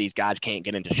if these guys can't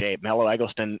get into shape. Mello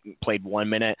Eggleston played 1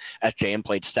 minute. SJM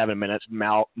played 7 minutes.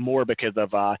 Moore, because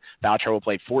of foul trouble,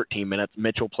 played 14 minutes.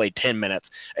 Mitchell played 10 minutes.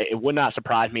 It would not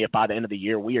surprise me if by the end of the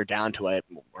year we are down to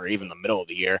or even the middle of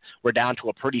the year, we're down to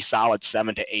a pretty solid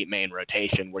 7 to 8 man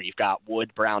rotation where you've got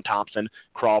Wood, Brown, Thompson,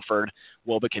 Crawford,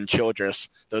 Wilbeck, and Childress.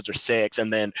 Those are 6,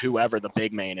 and then whoever the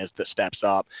big man is that steps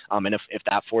up. And if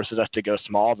that forces us to go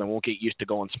small, then we'll get used to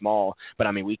going small. But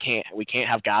I mean, we can't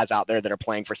have guys out there that are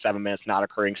playing for 7 minutes, not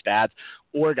accruing stats,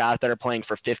 or guys that are playing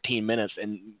for 15 minutes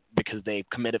and because they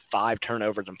committed 5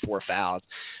 turnovers and 4 fouls.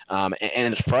 And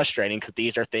it's frustrating because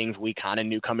these are things we kind of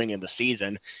knew coming into the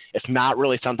season. It's not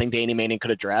really something Danny Manning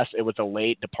could address. It was a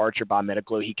late departure by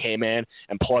Middleglu. He came in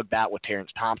and plugged that with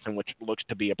Terrence Thompson, which looks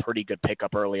to be a pretty good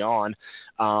pickup early on.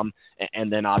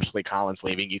 And then obviously Collins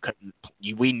leaving.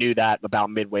 We knew that about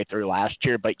midway through last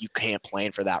year, but you can't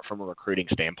plan for that from a recruiting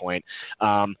standpoint.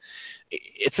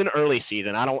 It's an early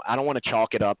season. I don't want to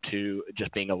chalk it up to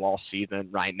just being a lost season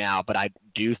right now, but I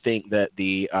do think that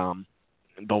the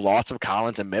loss of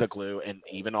Collins and Middleglu and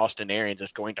even Austin Arians is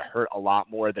going to hurt a lot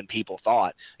more than people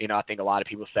thought. I think a lot of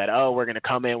people said, oh, we're going to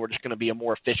come in, we're just going to be a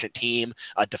more efficient team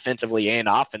defensively and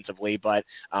offensively, but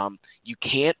you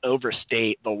can't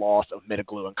overstate the loss of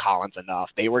Middleglu and Collins enough.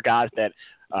 They were guys that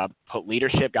put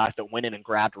leadership, guys that went in and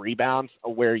grabbed rebounds,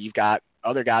 where you've got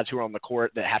other guys who are on the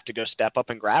court that have to go step up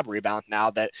and grab rebounds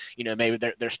now that, maybe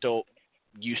they're still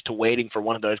used to waiting for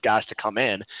one of those guys to come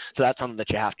in. So that's something that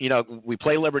you have to, we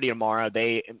play Liberty tomorrow.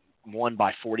 They won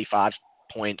by 45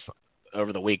 points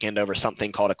over the weekend over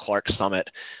something called a Clark Summit.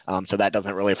 So that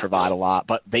doesn't really provide a lot,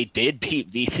 but they did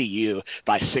beat VCU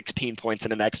by 16 points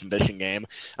in an exhibition game.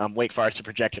 Wake Forest is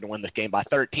projected to win this game by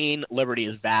 13. Liberty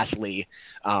is vastly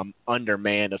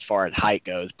undermanned as far as height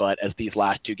goes, but as these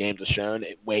last 2 games have shown,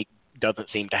 Wake doesn't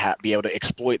seem to be able to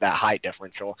exploit that height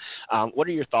differential. What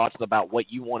are your thoughts about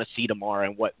what you want to see tomorrow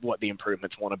and what the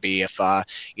improvements want to be if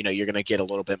you're going to get a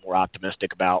little bit more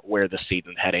optimistic about where the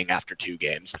season's heading after 2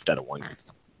 games instead of 1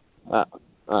 game?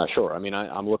 Sure. I mean,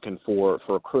 I'm looking for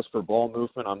a crisper ball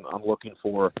movement. I'm looking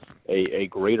for a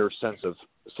greater sense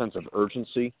of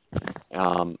urgency,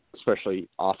 especially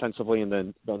offensively, and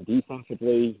then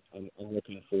defensively. I'm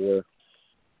looking for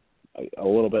a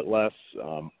little bit less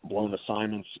blown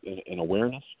assignments in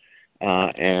awareness,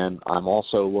 and I'm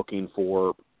also looking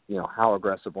for how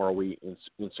aggressive are we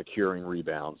in securing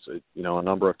rebounds. A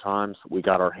number of times we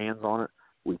got our hands on it,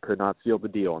 we could not seal the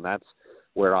deal, and that's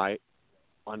where I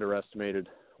underestimated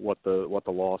what the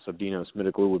loss of Dinos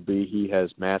Middleglu would be. He has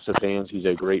massive hands. He's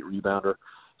a great rebounder,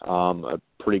 a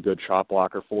pretty good shot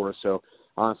blocker for us. So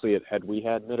honestly, had we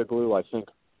had Middleglu, I think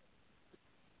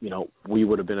we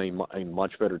would have been a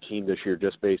much better team this year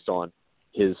just based on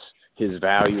his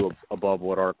value above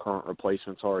what our current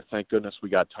replacements are. Thank goodness we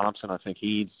got Thompson. I think he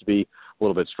needs to be a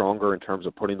little bit stronger in terms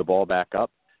of putting the ball back up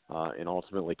and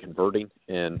ultimately converting.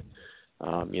 And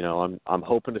I'm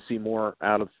hoping to see more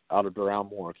out of Brown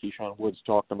Moore. Keyshawn Woods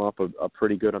talked him up a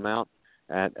pretty good amount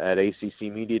at ACC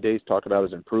Media Days, talked about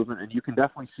his improvement, and you can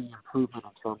definitely see improvement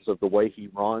in terms of the way he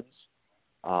runs.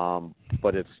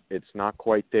 But it's not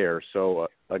quite there. So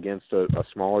against a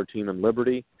smaller team in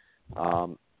Liberty,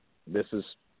 this is,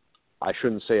 I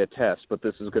shouldn't say a test, but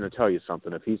this is going to tell you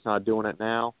something. If he's not doing it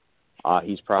now,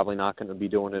 he's probably not going to be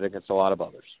doing it against a lot of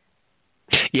others.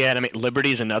 Yeah, and I mean,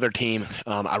 Liberty's another team.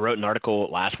 I wrote an article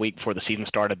last week before the season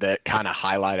started that kind of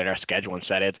highlighted our schedule and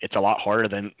said it's a lot harder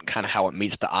than kind of how it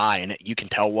meets the eye, and you can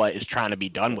tell what is trying to be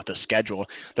done with the schedule.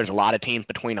 There's a lot of teams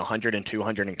between 100 and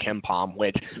 200 in KenPom,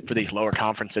 which for these lower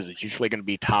conferences is usually going to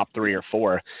be top 3 or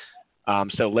 4.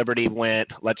 So Liberty went,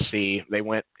 they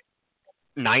went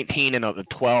 19 and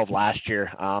 12 last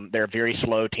year. They're a very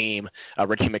slow team.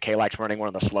 Richie McKaylack's running one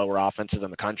of the slower offenses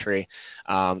in the country.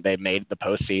 They made the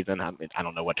postseason. I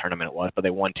don't know what tournament it was, but they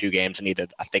won 2 games and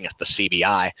needed, I think it's the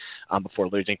CBI, before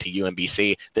losing to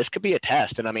UMBC. This could be a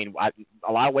test, and I mean,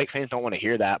 a lot of Wake fans don't want to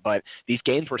hear that, but these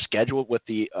games were scheduled with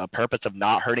the purpose of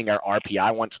not hurting our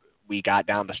RPI once we got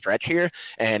down the stretch here,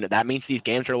 and that means these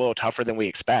games are a little tougher than we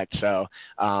expect. So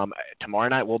tomorrow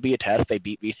night will be a test. They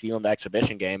beat VCU in the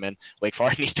exhibition game, and Wake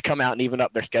Forest needs to come out and even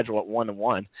up their schedule at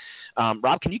 1-1.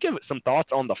 Rob, can you give some thoughts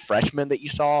on the freshmen that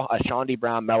you saw? Sean D.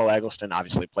 Brown, Mello Eggleston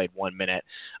obviously played 1 minute.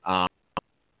 The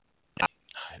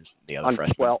other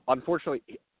freshman. Well, unfortunately,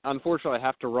 I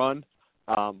have to run,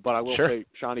 but I will say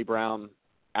Shawnee Brown,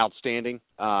 outstanding,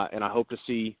 and I hope to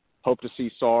see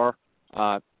Sar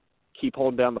keep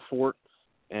holding down the fort,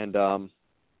 and go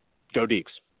Deeks.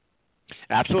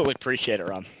 Absolutely appreciate it,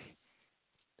 Rob.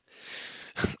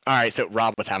 All right, so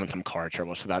Rob was having some car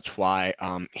trouble, so that's why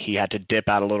he had to dip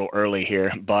out a little early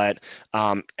here. But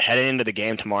heading into the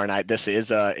game tomorrow night, this is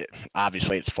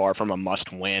obviously it's far from a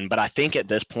must-win, but I think at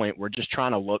this point we're just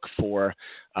trying to look for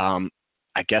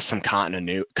I guess some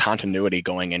continuity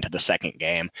going into the second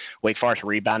game. Wake Forest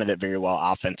rebounded it very well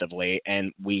offensively,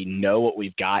 and we know what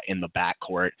we've got in the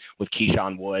backcourt with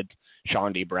Keyshawn Wood,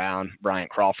 Sean D. Brown, Bryant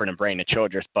Crawford, and Brandon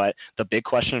Childress. But the big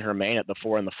questions remain at the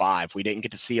 4 and the 5. We didn't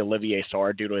get to see Olivier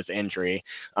Sarr due to his injury.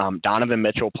 Donovan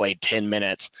Mitchell played 10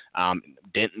 minutes.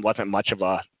 Wasn't much of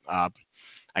a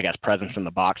presence in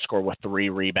the box score with 3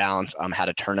 rebounds, had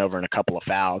a turnover and a couple of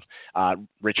fouls.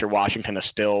 Richard Washington is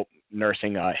still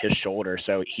nursing his shoulder,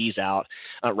 so he's out.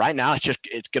 Right now,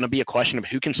 it's going to be a question of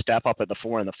who can step up at the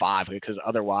 4 and the 5, because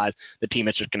otherwise the team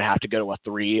is just going to have to go to a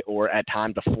 3 or at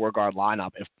times a 4-guard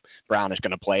lineup if Brown is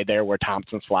going to play there, where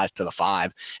Thompson slides to the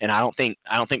 5. And I don't think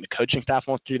the coaching staff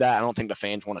wants to do that. I don't think the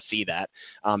fans want to see that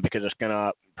because it's going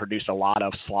to produce a lot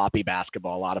of sloppy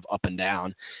basketball, a lot of up and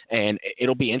down. And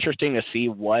it'll be interesting to see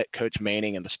what Coach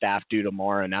Manning and the staff do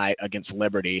tomorrow night against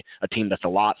Liberty, a team that's a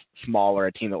lot smaller,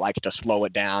 a team that likes to slow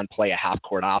it down, play a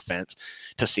half-court offense,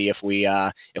 to see if we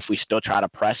still try to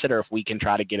press it or if we can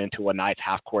try to get into a nice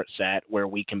half-court set where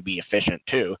we can be efficient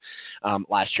too.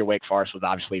 Last year, Wake Forest was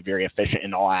obviously very efficient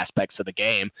in all aspects of the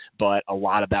game, but a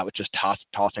lot of that was just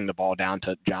tossing the ball down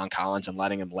to John Collins and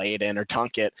letting him lay it in or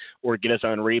dunk it or get his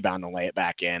own rebound and lay it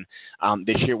back in.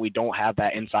 This year, we don't have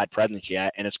that inside presence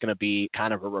yet, and it's going to be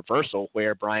kind of a reversal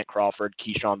where Bryant Crawford,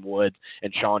 Keyshawn Woods,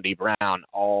 and Sean D. Brown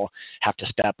all have to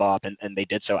step up, and they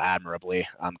did so admirably.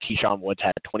 Keyshawn Woods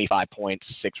had 25 points,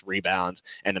 6 rebounds,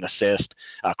 and an assist.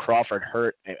 Crawford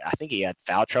hurt. I think he had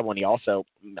foul trouble, and he also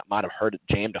might have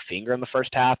jammed a finger in the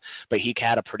first half, but he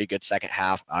had a pretty good second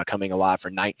half, coming alive for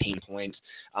 19 points,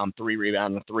 3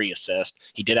 rebounds, and 3 assists.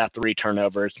 He did have 3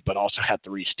 turnovers, but also had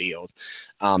 3 steals.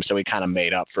 So he kind of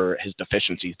made up for his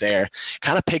deficiencies there.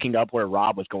 Kind of picking up where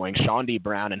Rob was going, Sean D.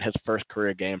 Brown in his first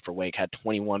career game for Wake had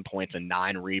 21 points and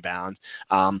 9 rebounds.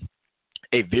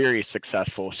 A very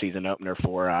successful season opener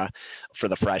for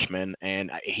the freshman,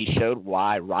 and he showed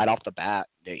why right off the bat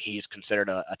that he's considered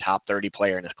a top 30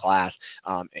 player in his class.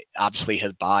 Obviously,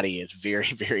 his body is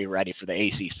very, very ready for the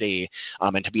ACC,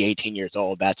 and to be 18 years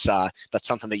old, that's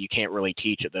something that you can't really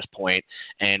teach at this point.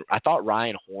 And I thought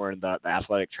Ryan Horn, the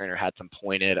athletic trainer, had some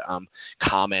pointed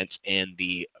comments in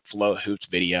the Flow Hoops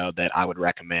video that I would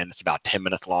recommend. It's about 10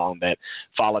 minutes long that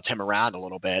follows him around a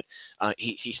little bit.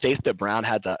 He states that Brown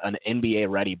has an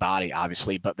NBA-ready body,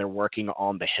 obviously, but they're working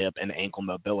on the hip and ankle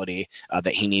mobility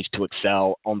that he needs to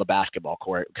excel on the basketball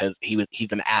court, because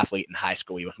he's an athlete in high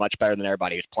school. He was much better than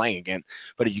everybody he was playing against.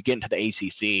 But as you get into the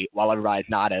ACC, while everybody's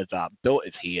not as built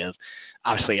as he is,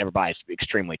 obviously everybody's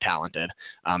extremely talented.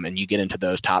 And you get into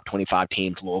those top 25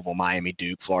 teams, Louisville, Miami,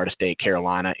 Duke, Florida State,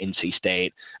 Carolina, NC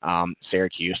State,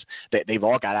 Syracuse. They've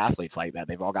all got athletes like that.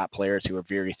 They've all got players who are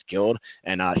very skilled,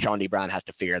 and Sean D. Brown has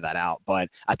to figure that out. But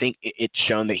I think it's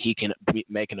shown that he can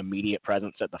make an immediate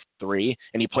presence at the 3,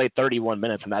 and he played 31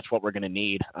 minutes, and that's what we're going to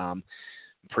need.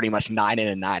 Pretty much night in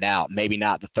and night out. Maybe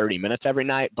not the 30 minutes every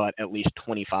night, but at least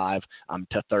 25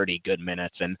 to 30 good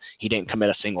minutes. And he didn't commit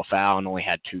a single foul and only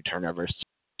had 2 turnovers,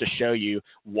 to show you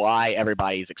why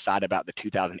everybody's excited about the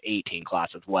 2018 class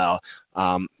as well.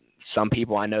 some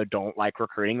people I know don't like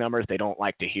recruiting numbers. They don't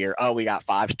like to hear, oh, we got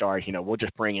 5 stars, we'll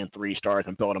just bring in 3 stars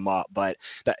and build them up. But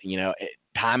that,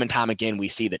 time and time again,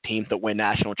 we see the teams that win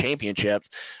national championships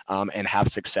and have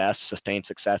success, sustained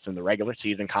success in the regular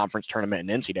season, conference tournament,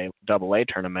 and NCAA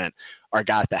tournament are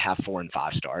guys that have 4 and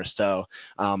 5 stars. So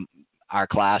our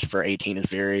class for 18 is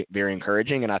very, very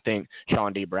encouraging, and I think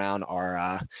Sean D. Brown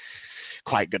are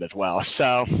quite good as well.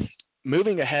 So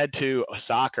moving ahead to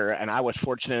soccer, and I was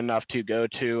fortunate enough to go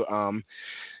to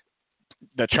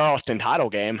the Charleston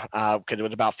title game because it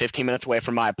was about 15 minutes away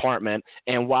from my apartment.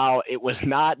 And while it was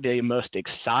not the most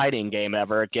exciting game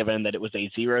ever, given that it was a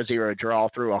 0-0 draw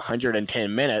through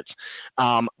 110 minutes,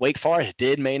 Wake Forest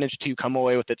did manage to come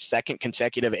away with its second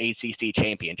consecutive ACC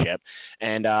championship.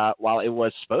 And while it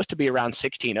was supposed to be around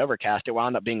 16 overcast, it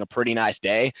wound up being a pretty nice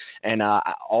day. And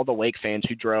all the Wake fans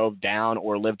who drove down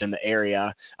or lived in the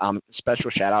area,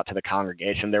 special shout out to the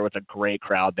congregation. There was a great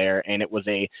crowd there, and it was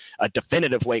a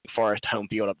definitive Wake Forest home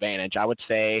field advantage. I would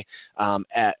say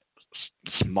at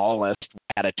smallest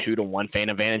had a 2-to-1 fan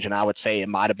advantage, and I would say it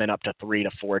might have been up to 3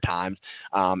 to 4 times.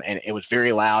 And it was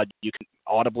very loud. You can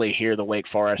audibly hear the Wake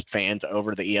Forest fans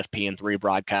over the ESPN3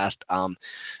 broadcast. I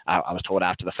was told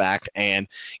after the fact. And,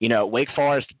 Wake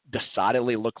Forest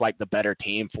decidedly looked like the better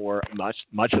team for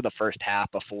much of the first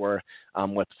half before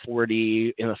in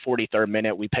the 43rd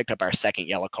minute, we picked up our second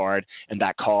yellow card, and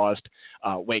that caused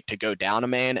Wake to go down a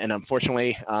man. And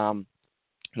unfortunately,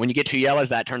 when you get 2 yellows,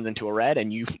 that turns into a red,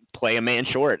 and you play a man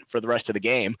short for the rest of the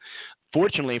game.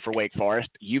 Fortunately for Wake Forest,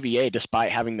 UVA,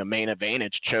 despite having the main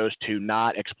advantage, chose to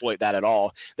not exploit that at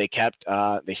all. They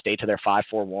stayed to their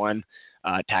 5-4-1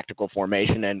 tactical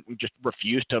formation and just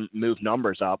refused to move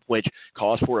numbers up, which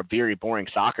calls for a very boring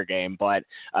soccer game. But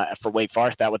for Wake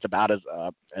Forest, that was about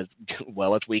as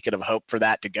well as we could have hoped for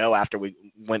that to go after we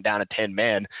went down to 10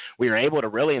 men. We were able to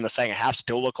really, in the second half,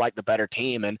 still look like the better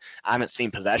team, and I haven't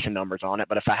seen possession numbers on it,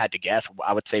 but if I had to guess,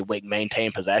 I would say Wake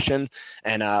maintained possession,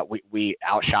 and we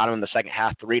outshot them in the second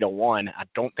half 3-1. I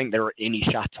don't think there were any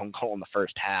shots on goal in the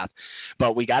first half,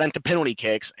 but we got into penalty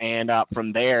kicks, and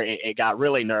from there, it got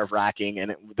really nerve-wracking,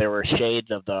 and there were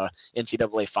shades of the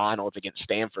NCAA finals against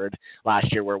Stanford last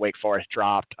year where Wake Forest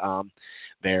dropped.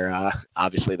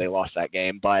 Obviously they lost that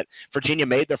game, but Virginia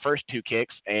made their first 2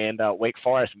 kicks, and Wake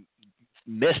Forest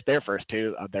missed their first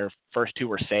 2. Their first 2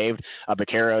 were saved.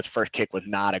 Baccaro's first kick was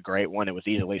not a great one. It was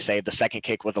easily saved. The second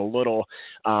kick was a little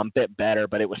bit better,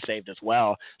 but it was saved as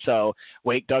well. So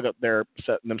Wake dug up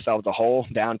themselves a hole,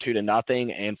 down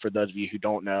 2-0. And for those of you who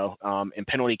don't know, in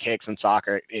penalty kicks in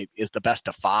soccer, it is the best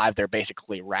of 5. They're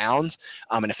basically rounds.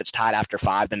 And if it's tied after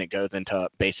 5, then it goes into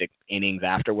basic innings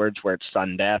afterwards where it's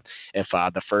sudden death. If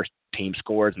the first team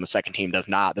scores and the second team does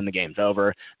not, then the game's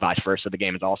over. Vice versa, the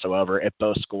game is also over. If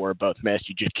both score, both miss,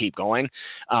 you just keep going.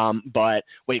 But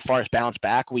Wake Forest bounced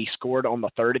back. We scored on the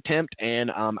 3rd attempt,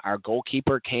 and our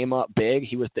goalkeeper came up big.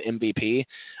 He was the MVP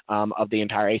of the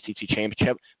entire ACC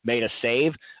Championship, made a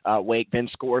save. Wake then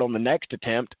scored on the next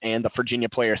attempt, and the Virginia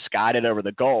player skied it over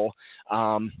the goal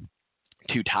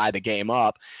to tie the game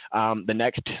up. The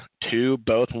next 2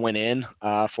 both went in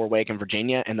for Wake and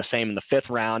Virginia, and the same in the 5th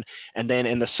round. And then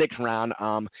in the 6th round,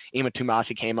 Ima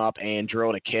Tumasi came up and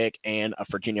drilled a kick, and a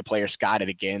Virginia player skied it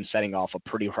again, setting off a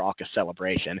pretty raucous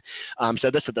celebration.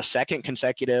 So this is the second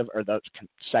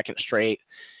second straight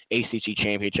ACC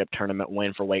Championship tournament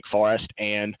win for Wake Forest,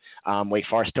 and Wake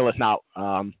Forest still is not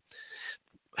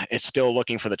it's still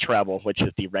looking for the treble, which is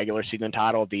the regular season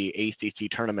title, the ACC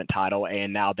tournament title,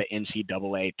 and now the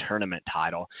NCAA tournament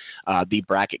title. The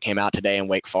bracket came out today, and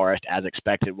Wake Forest, as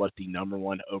expected, was the number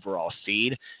 1 overall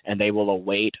seed, and they will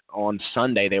await on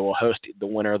Sunday. They will host the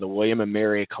winner of the William &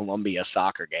 Mary Columbia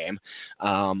soccer game.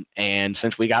 And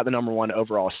since we got the number 1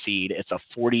 overall seed, it's a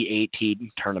 48-team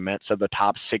tournament, so the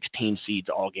top 16 seeds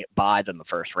all get byes in the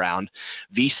first round.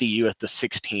 VCU is the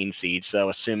 16 seed, so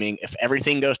assuming if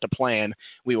everything goes to plan,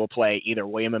 we will play either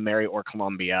William & Mary or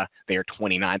Columbia. They are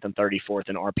 29th and 34th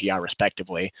in RPI,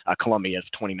 respectively. Columbia is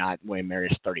 29th, William & Mary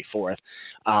is 34th.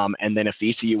 And then if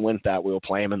VCU wins that, we will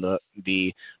play them in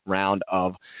the round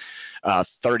of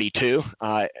 32.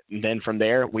 Then from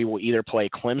there, we will either play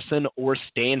Clemson or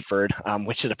Stanford,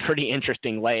 which is a pretty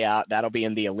interesting layout. That'll be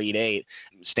in the Elite 8.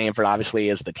 Stanford, obviously,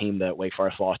 is the team that Wake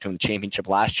Forest lost to in the championship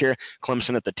last year.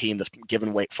 Clemson is the team that's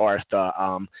given Wake Forest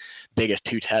the biggest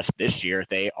 2 tests this year.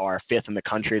 They are 5th in the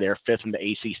country. They're 5th in the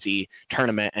ACC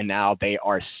tournament, and now they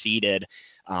are seeded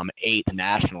 8th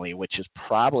nationally, which is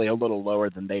probably a little lower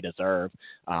than they deserve,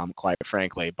 quite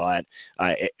frankly. But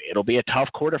it'll be a tough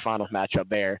quarterfinals matchup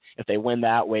there. If they win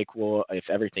that, Wake will, if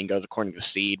everything goes according to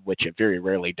seed, which it very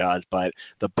rarely does, but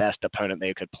the best opponent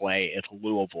they could play is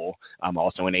Louisville,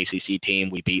 also an ACC team.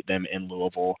 We beat them in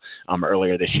Louisville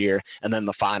earlier this year. And then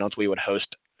the finals we would host,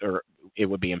 or it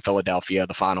would be in Philadelphia.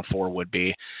 The Final Four would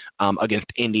be against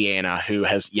Indiana, who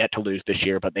has yet to lose this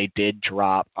year, but they did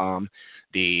drop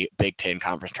the Big Ten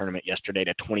Conference Tournament yesterday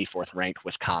to 24th ranked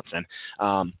Wisconsin.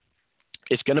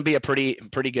 It's going to be a pretty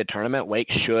good tournament. Wake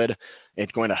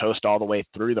it's going to host all the way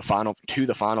through the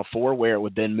Final Four, where it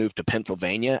would then move to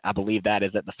Pennsylvania. I believe that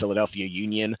is at the Philadelphia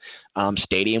Union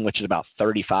Stadium, which is about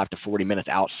 35 to 40 minutes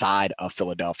outside of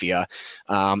Philadelphia.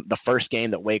 The first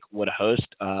game that Wake will host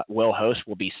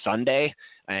will be Sunday,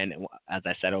 and as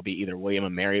I said, it'll be either William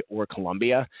and Mary or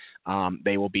Columbia.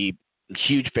 They will be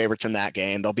huge favorites in that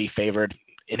game. They'll be favored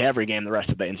in every game the rest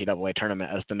of the NCAA tournament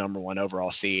as the number 1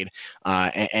 overall seed.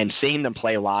 And seeing them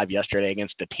play live yesterday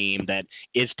against a team that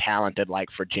is talented like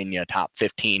Virginia, top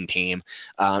 15 team,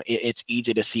 it's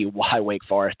easy to see why Wake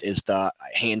Forest is the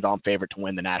hands-on favorite to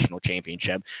win the national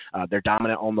championship. They're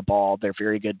dominant on the ball. They're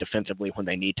very good defensively when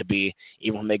they need to be.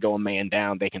 Even when they go a man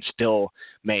down, they can still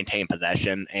maintain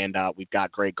possession. And we've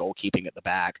got great goalkeeping at the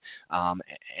back. And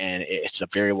it's a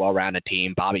very well-rounded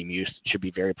team. Bobby Muse should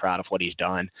be very proud of what he's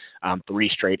done. 3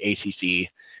 straight ACC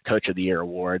Coach of the Year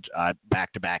awards,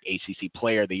 back-to-back ACC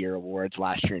Player of the Year awards,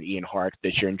 last year in Ian Hart,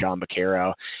 this year in John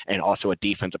Vaccaro, and also a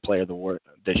Defensive Player of the Year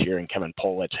this year in Kevin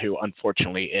Politz, who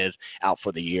unfortunately is out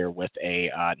for the year with a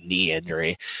knee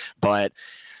injury. But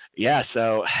yeah,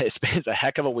 so it's been a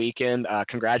heck of a weekend.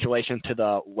 Congratulations to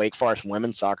the Wake Forest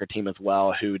women's soccer team as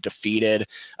well, who defeated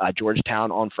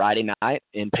Georgetown on Friday night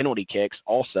in penalty kicks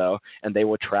also, and they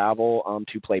will travel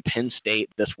to play Penn State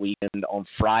this weekend on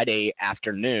Friday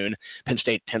afternoon. Penn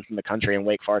State 10th in the country, and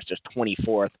Wake Forest is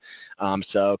 24th,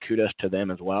 so kudos to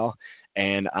them as well.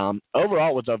 And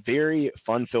overall, it was a very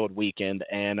fun-filled weekend,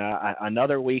 and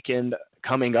another weekend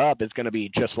coming up is going to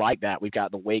be just like that. We've got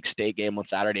the Wake State game on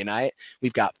Saturday night.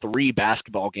 We've got 3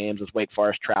 basketball games as Wake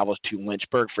Forest travels to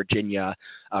Lynchburg, Virginia,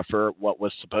 for what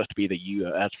was supposed to be the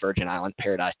U.S. Virgin Islands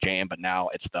Paradise Jam, but now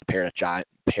it's the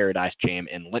Paradise Jam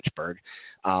in Lynchburg.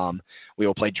 We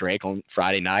will play Drake on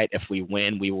Friday night. If we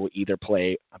win, we will either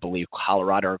play, I believe,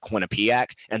 Colorado or Quinnipiac,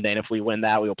 and then if we win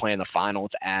that, we will play in the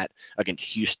finals against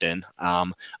Houston.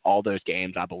 All those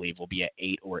games, I believe, will be at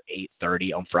 8 or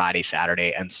 8:30 on Friday,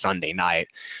 Saturday, and Sunday night.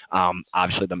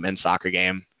 Obviously, the men's soccer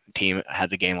team has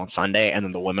a game on Sunday, and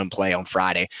then the women play on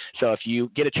Friday. So if you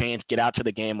get a chance, get out to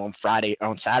the game on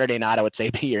Saturday night. I would say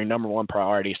be your number 1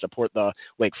 priority. Support the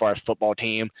Wake Forest football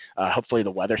team. Hopefully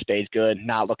the weather stays good.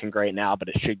 Not looking great now, but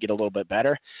it should get a little bit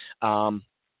better.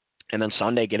 And then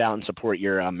Sunday, get out and support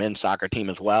your men's soccer team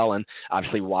as well, and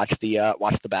obviously watch the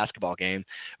basketball game.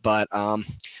 But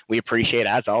we appreciate,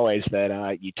 as always,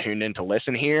 that you tuned in to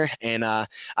listen here. And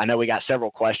I know we got several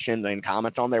questions and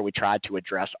comments on there. We tried to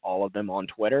address all of them on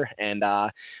Twitter, and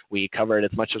we covered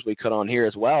as much as we could on here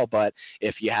as well. But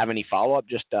if you have any follow-up,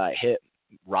 just hit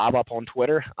Rob up on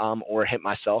Twitter, or hit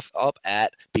myself up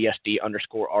at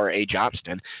BSD_RA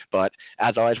Johnston. But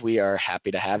as always, we are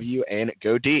happy to have you, and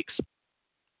go Deeks.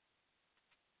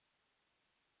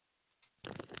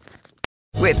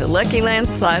 With the Lucky Land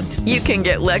Slots, you can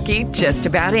get lucky just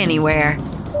about anywhere.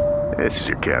 This is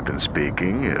your captain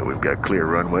speaking. We've got clear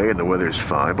runway and the weather's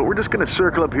fine, but we're just going to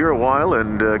circle up here a while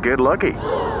and get lucky.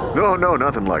 No,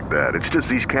 nothing like that. It's just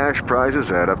these cash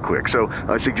prizes add up quick. So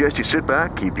I suggest you sit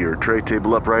back, keep your tray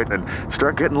table upright, and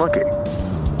start getting lucky.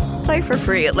 Play for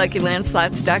free at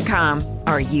LuckyLandSlots.com.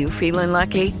 Are you feeling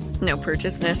lucky? No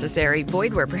purchase necessary.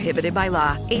 Void where prohibited by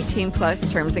law.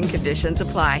 18+ terms and conditions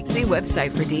apply. See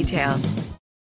website for details.